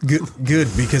 Good,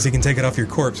 because he can take it off your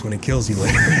corpse when he kills you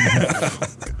later.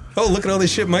 Oh, look at all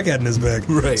this shit Mike had in his bag.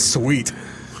 Right. Sweet.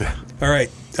 All right,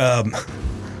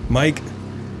 Mike,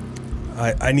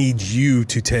 I need you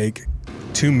to take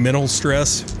 2 mental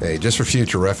stress. Hey, just for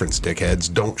future reference,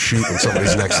 dickheads, don't shoot when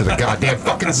somebody's next to the goddamn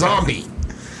fucking zombie.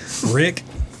 Rick,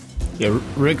 Yeah,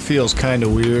 Rick feels kind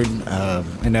of weird,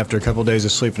 and after a couple days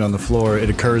of sleeping on the floor,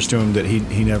 it occurs to him that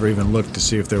he never even looked to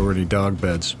see if there were any dog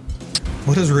beds.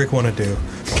 What does Rick want to do?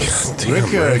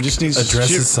 Rick just needs address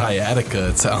to his sciatica,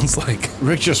 it sounds like.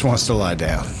 Rick just wants to lie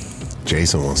down.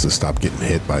 Jason wants to stop getting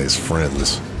hit by his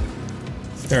friends.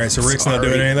 All right, so Rick's not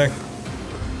doing anything?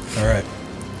 All right.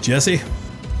 Jesse,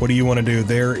 what do you want to do?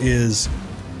 There is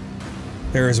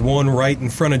one right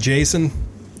in front of Jason.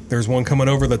 There's one coming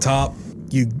over the top.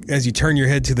 As you turn your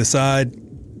head to the side,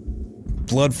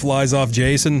 blood flies off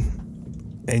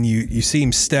Jason, and you see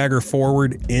him stagger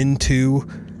forward into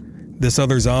this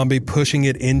other zombie, pushing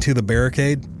it into the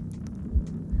barricade.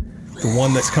 The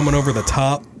one that's coming over the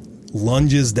top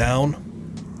lunges down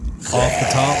off the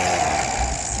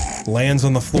top, lands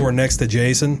on the floor next to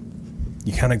Jason.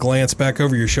 You kind of glance back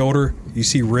over your shoulder. You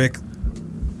see Rick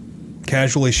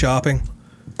casually shopping.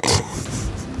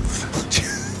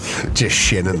 Just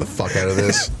shitting the fuck out of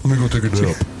this. Let me go take a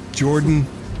nap. Jordan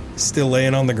still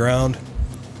laying on the ground.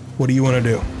 What do you want to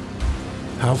do?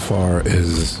 How far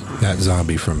is that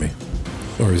zombie from me?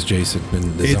 Or is Jason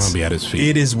and the zombie at his feet?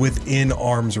 It is within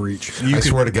arm's reach. I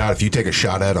swear to God, if you take a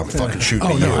shot at it, I'm fucking shooting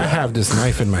Oh at no! you. I have this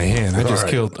knife in my hand. I just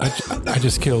right. killed. I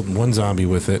just killed one zombie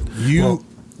with it.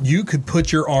 You could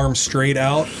put your arm straight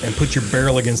out and put your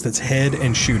barrel against its head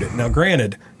and shoot it. Now,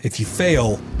 granted, if you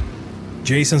fail,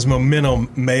 Jason's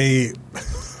momentum may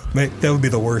that would be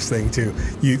the worst thing too.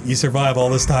 You survive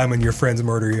all this time and your friends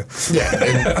murder you. Yeah,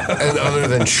 and other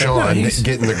than Sean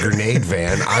getting the grenade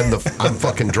van, I'm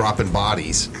fucking dropping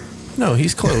bodies. No,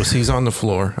 he's close. He's on the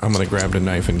floor. I'm gonna grab the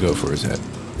knife and go for his head.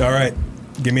 All right,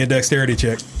 give me a dexterity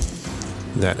check.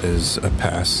 That is a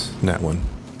pass. That one.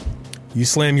 You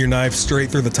slam your knife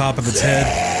straight through the top of its head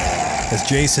as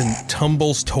Jason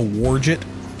tumbles towards it.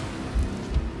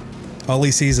 All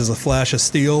he sees is a flash of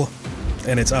steel,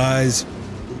 and its eyes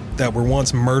that were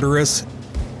once murderous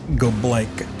go blank.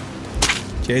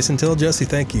 Jason, tell Jesse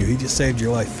thank you. He just saved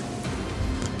your life.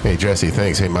 Hey, Jesse,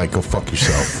 thanks. Hey, Mike, go fuck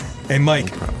yourself. Hey,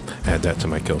 Mike. Add that to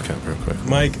my kill count real quick.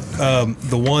 Mike,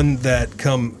 the one that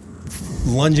come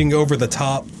lunging over the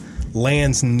top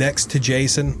lands next to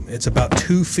Jason. It's about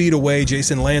 2 feet away.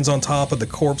 Jason lands on top of the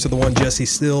corpse of the one Jesse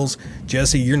steals.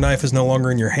 Jesse, your knife is no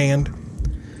longer in your hand.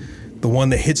 The one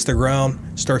that hits the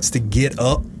ground starts to get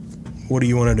up. What do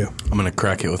you want to do? I'm going to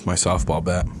crack it with my softball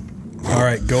bat. All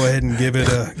right, go ahead and give it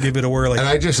a whirl. And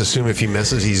I just assume if he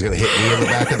misses, he's going to hit me in the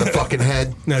back of the fucking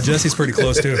head. No, Jesse's pretty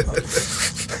close too.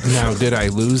 Now, did I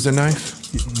lose the knife?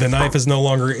 The knife is no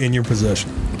longer in your possession.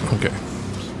 Okay.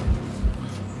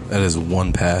 That is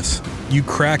one pass. You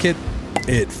crack it.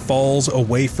 It falls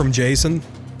away from Jason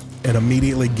and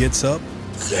immediately gets up.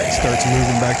 Starts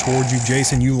moving back towards you.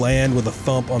 Jason, you land with a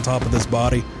thump on top of this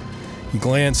body. You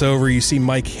glance over. You see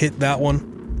Mike hit that one.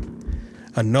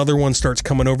 Another one starts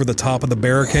coming over the top of the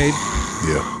barricade.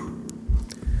 Yeah.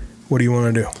 What do you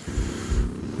want to do?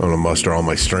 I'm going to muster all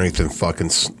my strength and fucking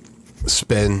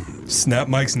spin. Snap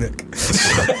Mike's neck.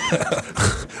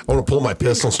 I want to pull my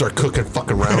pistol and start cooking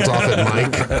fucking rounds off at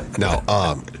Mike. No,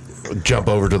 jump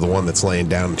over to the one that's laying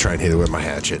down and try and hit it with my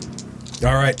hatchet.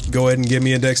 All right, go ahead and give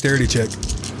me a dexterity check.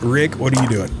 Rick, what are you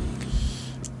doing?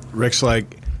 Rick's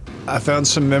like, I found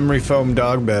some memory foam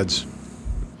dog beds.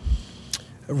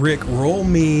 Rick, roll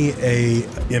me a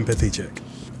empathy check.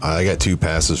 I got 2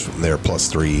 passes from there,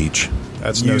 plus 3 each.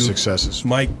 That's no successes.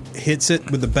 Mike hits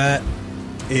it with the bat.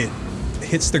 It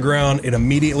hits the ground. It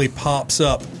immediately pops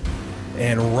up.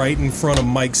 And right in front of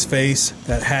Mike's face,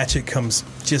 that hatchet comes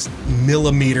just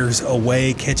millimeters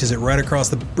away, catches it right across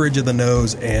the bridge of the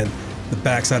nose, and the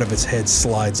backside of its head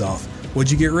slides off. What'd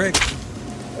you get, Rick?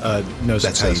 No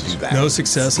That's how you successes. do that. No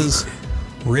successes.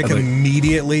 Rick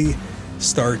immediately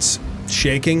starts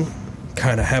shaking,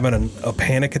 kind of having a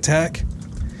panic attack,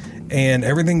 and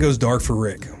everything goes dark for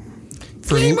Rick.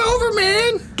 Game over,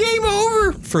 man! Game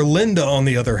over! For Linda, on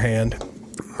the other hand,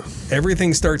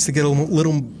 everything starts to get a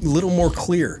little more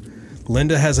clear.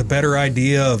 Linda has a better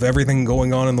idea of everything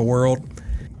going on in the world.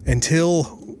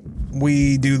 Until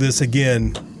we do this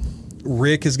again,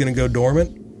 Rick is going to go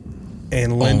dormant,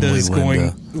 and Linda's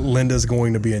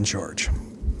going to be in charge.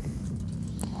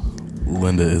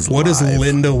 Linda is What live. does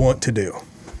Linda want to do?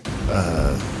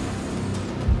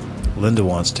 Linda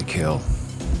wants to kill.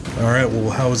 All right,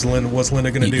 well, what's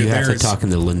Linda going to do? You have to talk in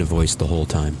the Linda voice the whole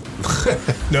time.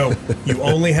 No, you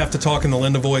only have to talk in the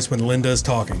Linda voice when Linda is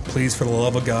talking. Please, for the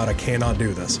love of God, I cannot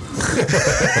do this.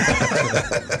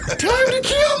 Time to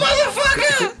kill,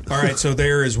 motherfucker! All right, so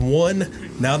there is one.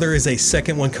 Now there is a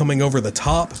second one coming over the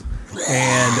top.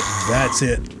 And that's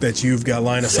it that you've got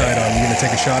line of sight on. You going to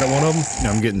take a shot at one of them?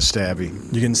 I'm getting stabby.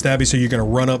 You're getting stabby, so you're going to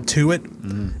run up to it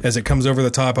as it comes over the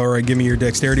top. All right, give me your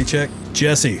dexterity check.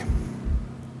 Jesse,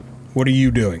 what are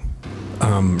you doing?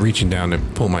 Reaching down to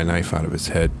pull my knife out of his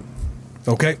head.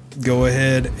 Okay, go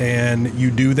ahead and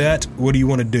you do that. What do you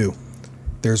want to do?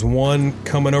 There's one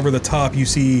coming over the top. You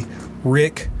see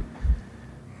Rick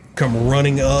come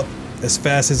running up as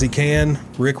fast as he can.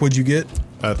 Rick, what'd you get?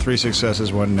 3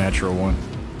 successes, 1 natural 1.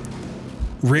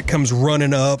 Rick comes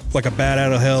running up like a bat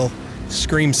out of hell,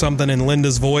 screams something in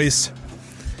Linda's voice,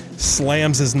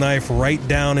 slams his knife right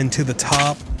down into the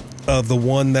top of the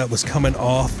one that was coming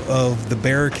off of the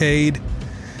barricade,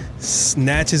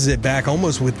 snatches it back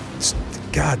almost with,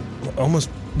 almost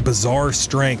bizarre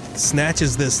strength,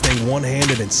 snatches this thing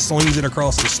one-handed and slings it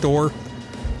across the store.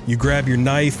 You grab your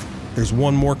knife. There's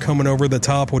one more coming over the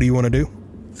top. What do you want to do?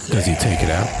 Does he take it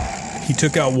out? He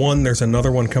took out one. There's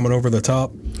another one coming over the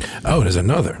top. Oh, there's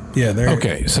another. Yeah, there.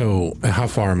 Okay, so how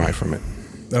far am I from it?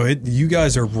 Oh, you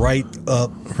guys are right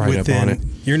up Right within, up on it.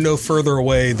 You're no further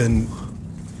away than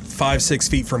 5-6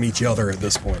 feet from each other at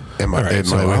this point. Am I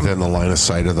within the line of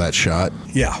sight of that shot?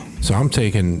 Yeah. So I'm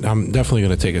definitely going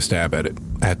to take a stab at it,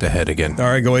 at the head again. All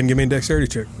right, go ahead and give me a dexterity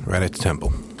check. Right at the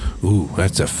temple. Ooh,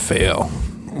 that's a fail.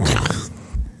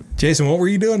 Jason, what were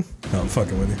you doing? No, I'm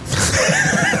fucking with you.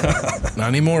 Not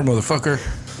anymore, motherfucker.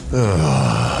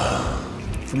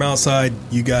 From outside,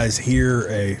 you guys hear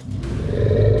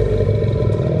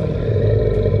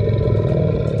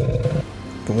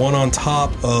the one on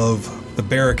top of the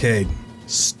barricade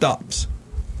stops.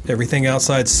 Everything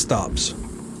outside stops.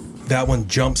 That one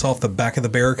jumps off the back of the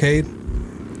barricade,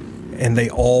 and they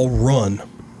all run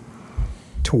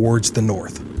towards the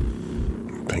north.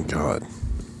 Thank God.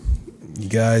 You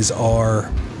guys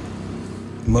are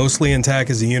mostly intact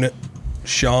as a unit.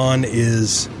 Sean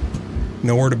is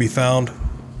nowhere to be found.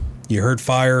 You heard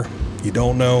fire. You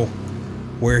don't know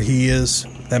where he is.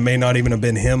 That may not even have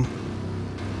been him.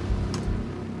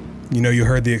 You know you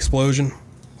heard the explosion.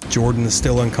 Jordan is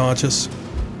still unconscious.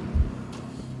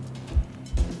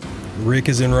 Rick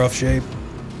is in rough shape.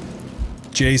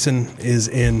 Jason is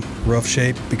in rough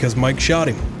shape because Mike shot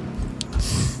him.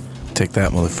 Take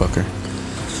that, motherfucker.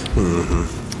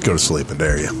 Mm-hmm. Go to sleep, I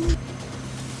dare you.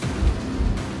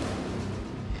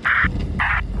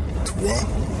 3,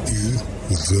 2,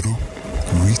 0,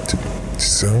 8,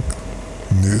 5,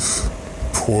 9,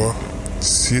 3,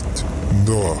 7,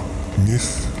 9,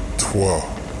 3,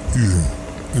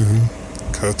 1,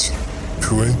 4,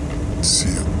 3,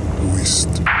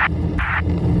 west.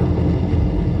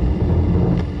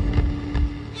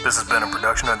 This has been a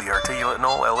production of the Articulate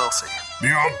Knoll, LLC.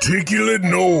 The Articulate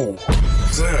Knoll.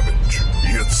 Savage,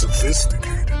 yet sophisticated.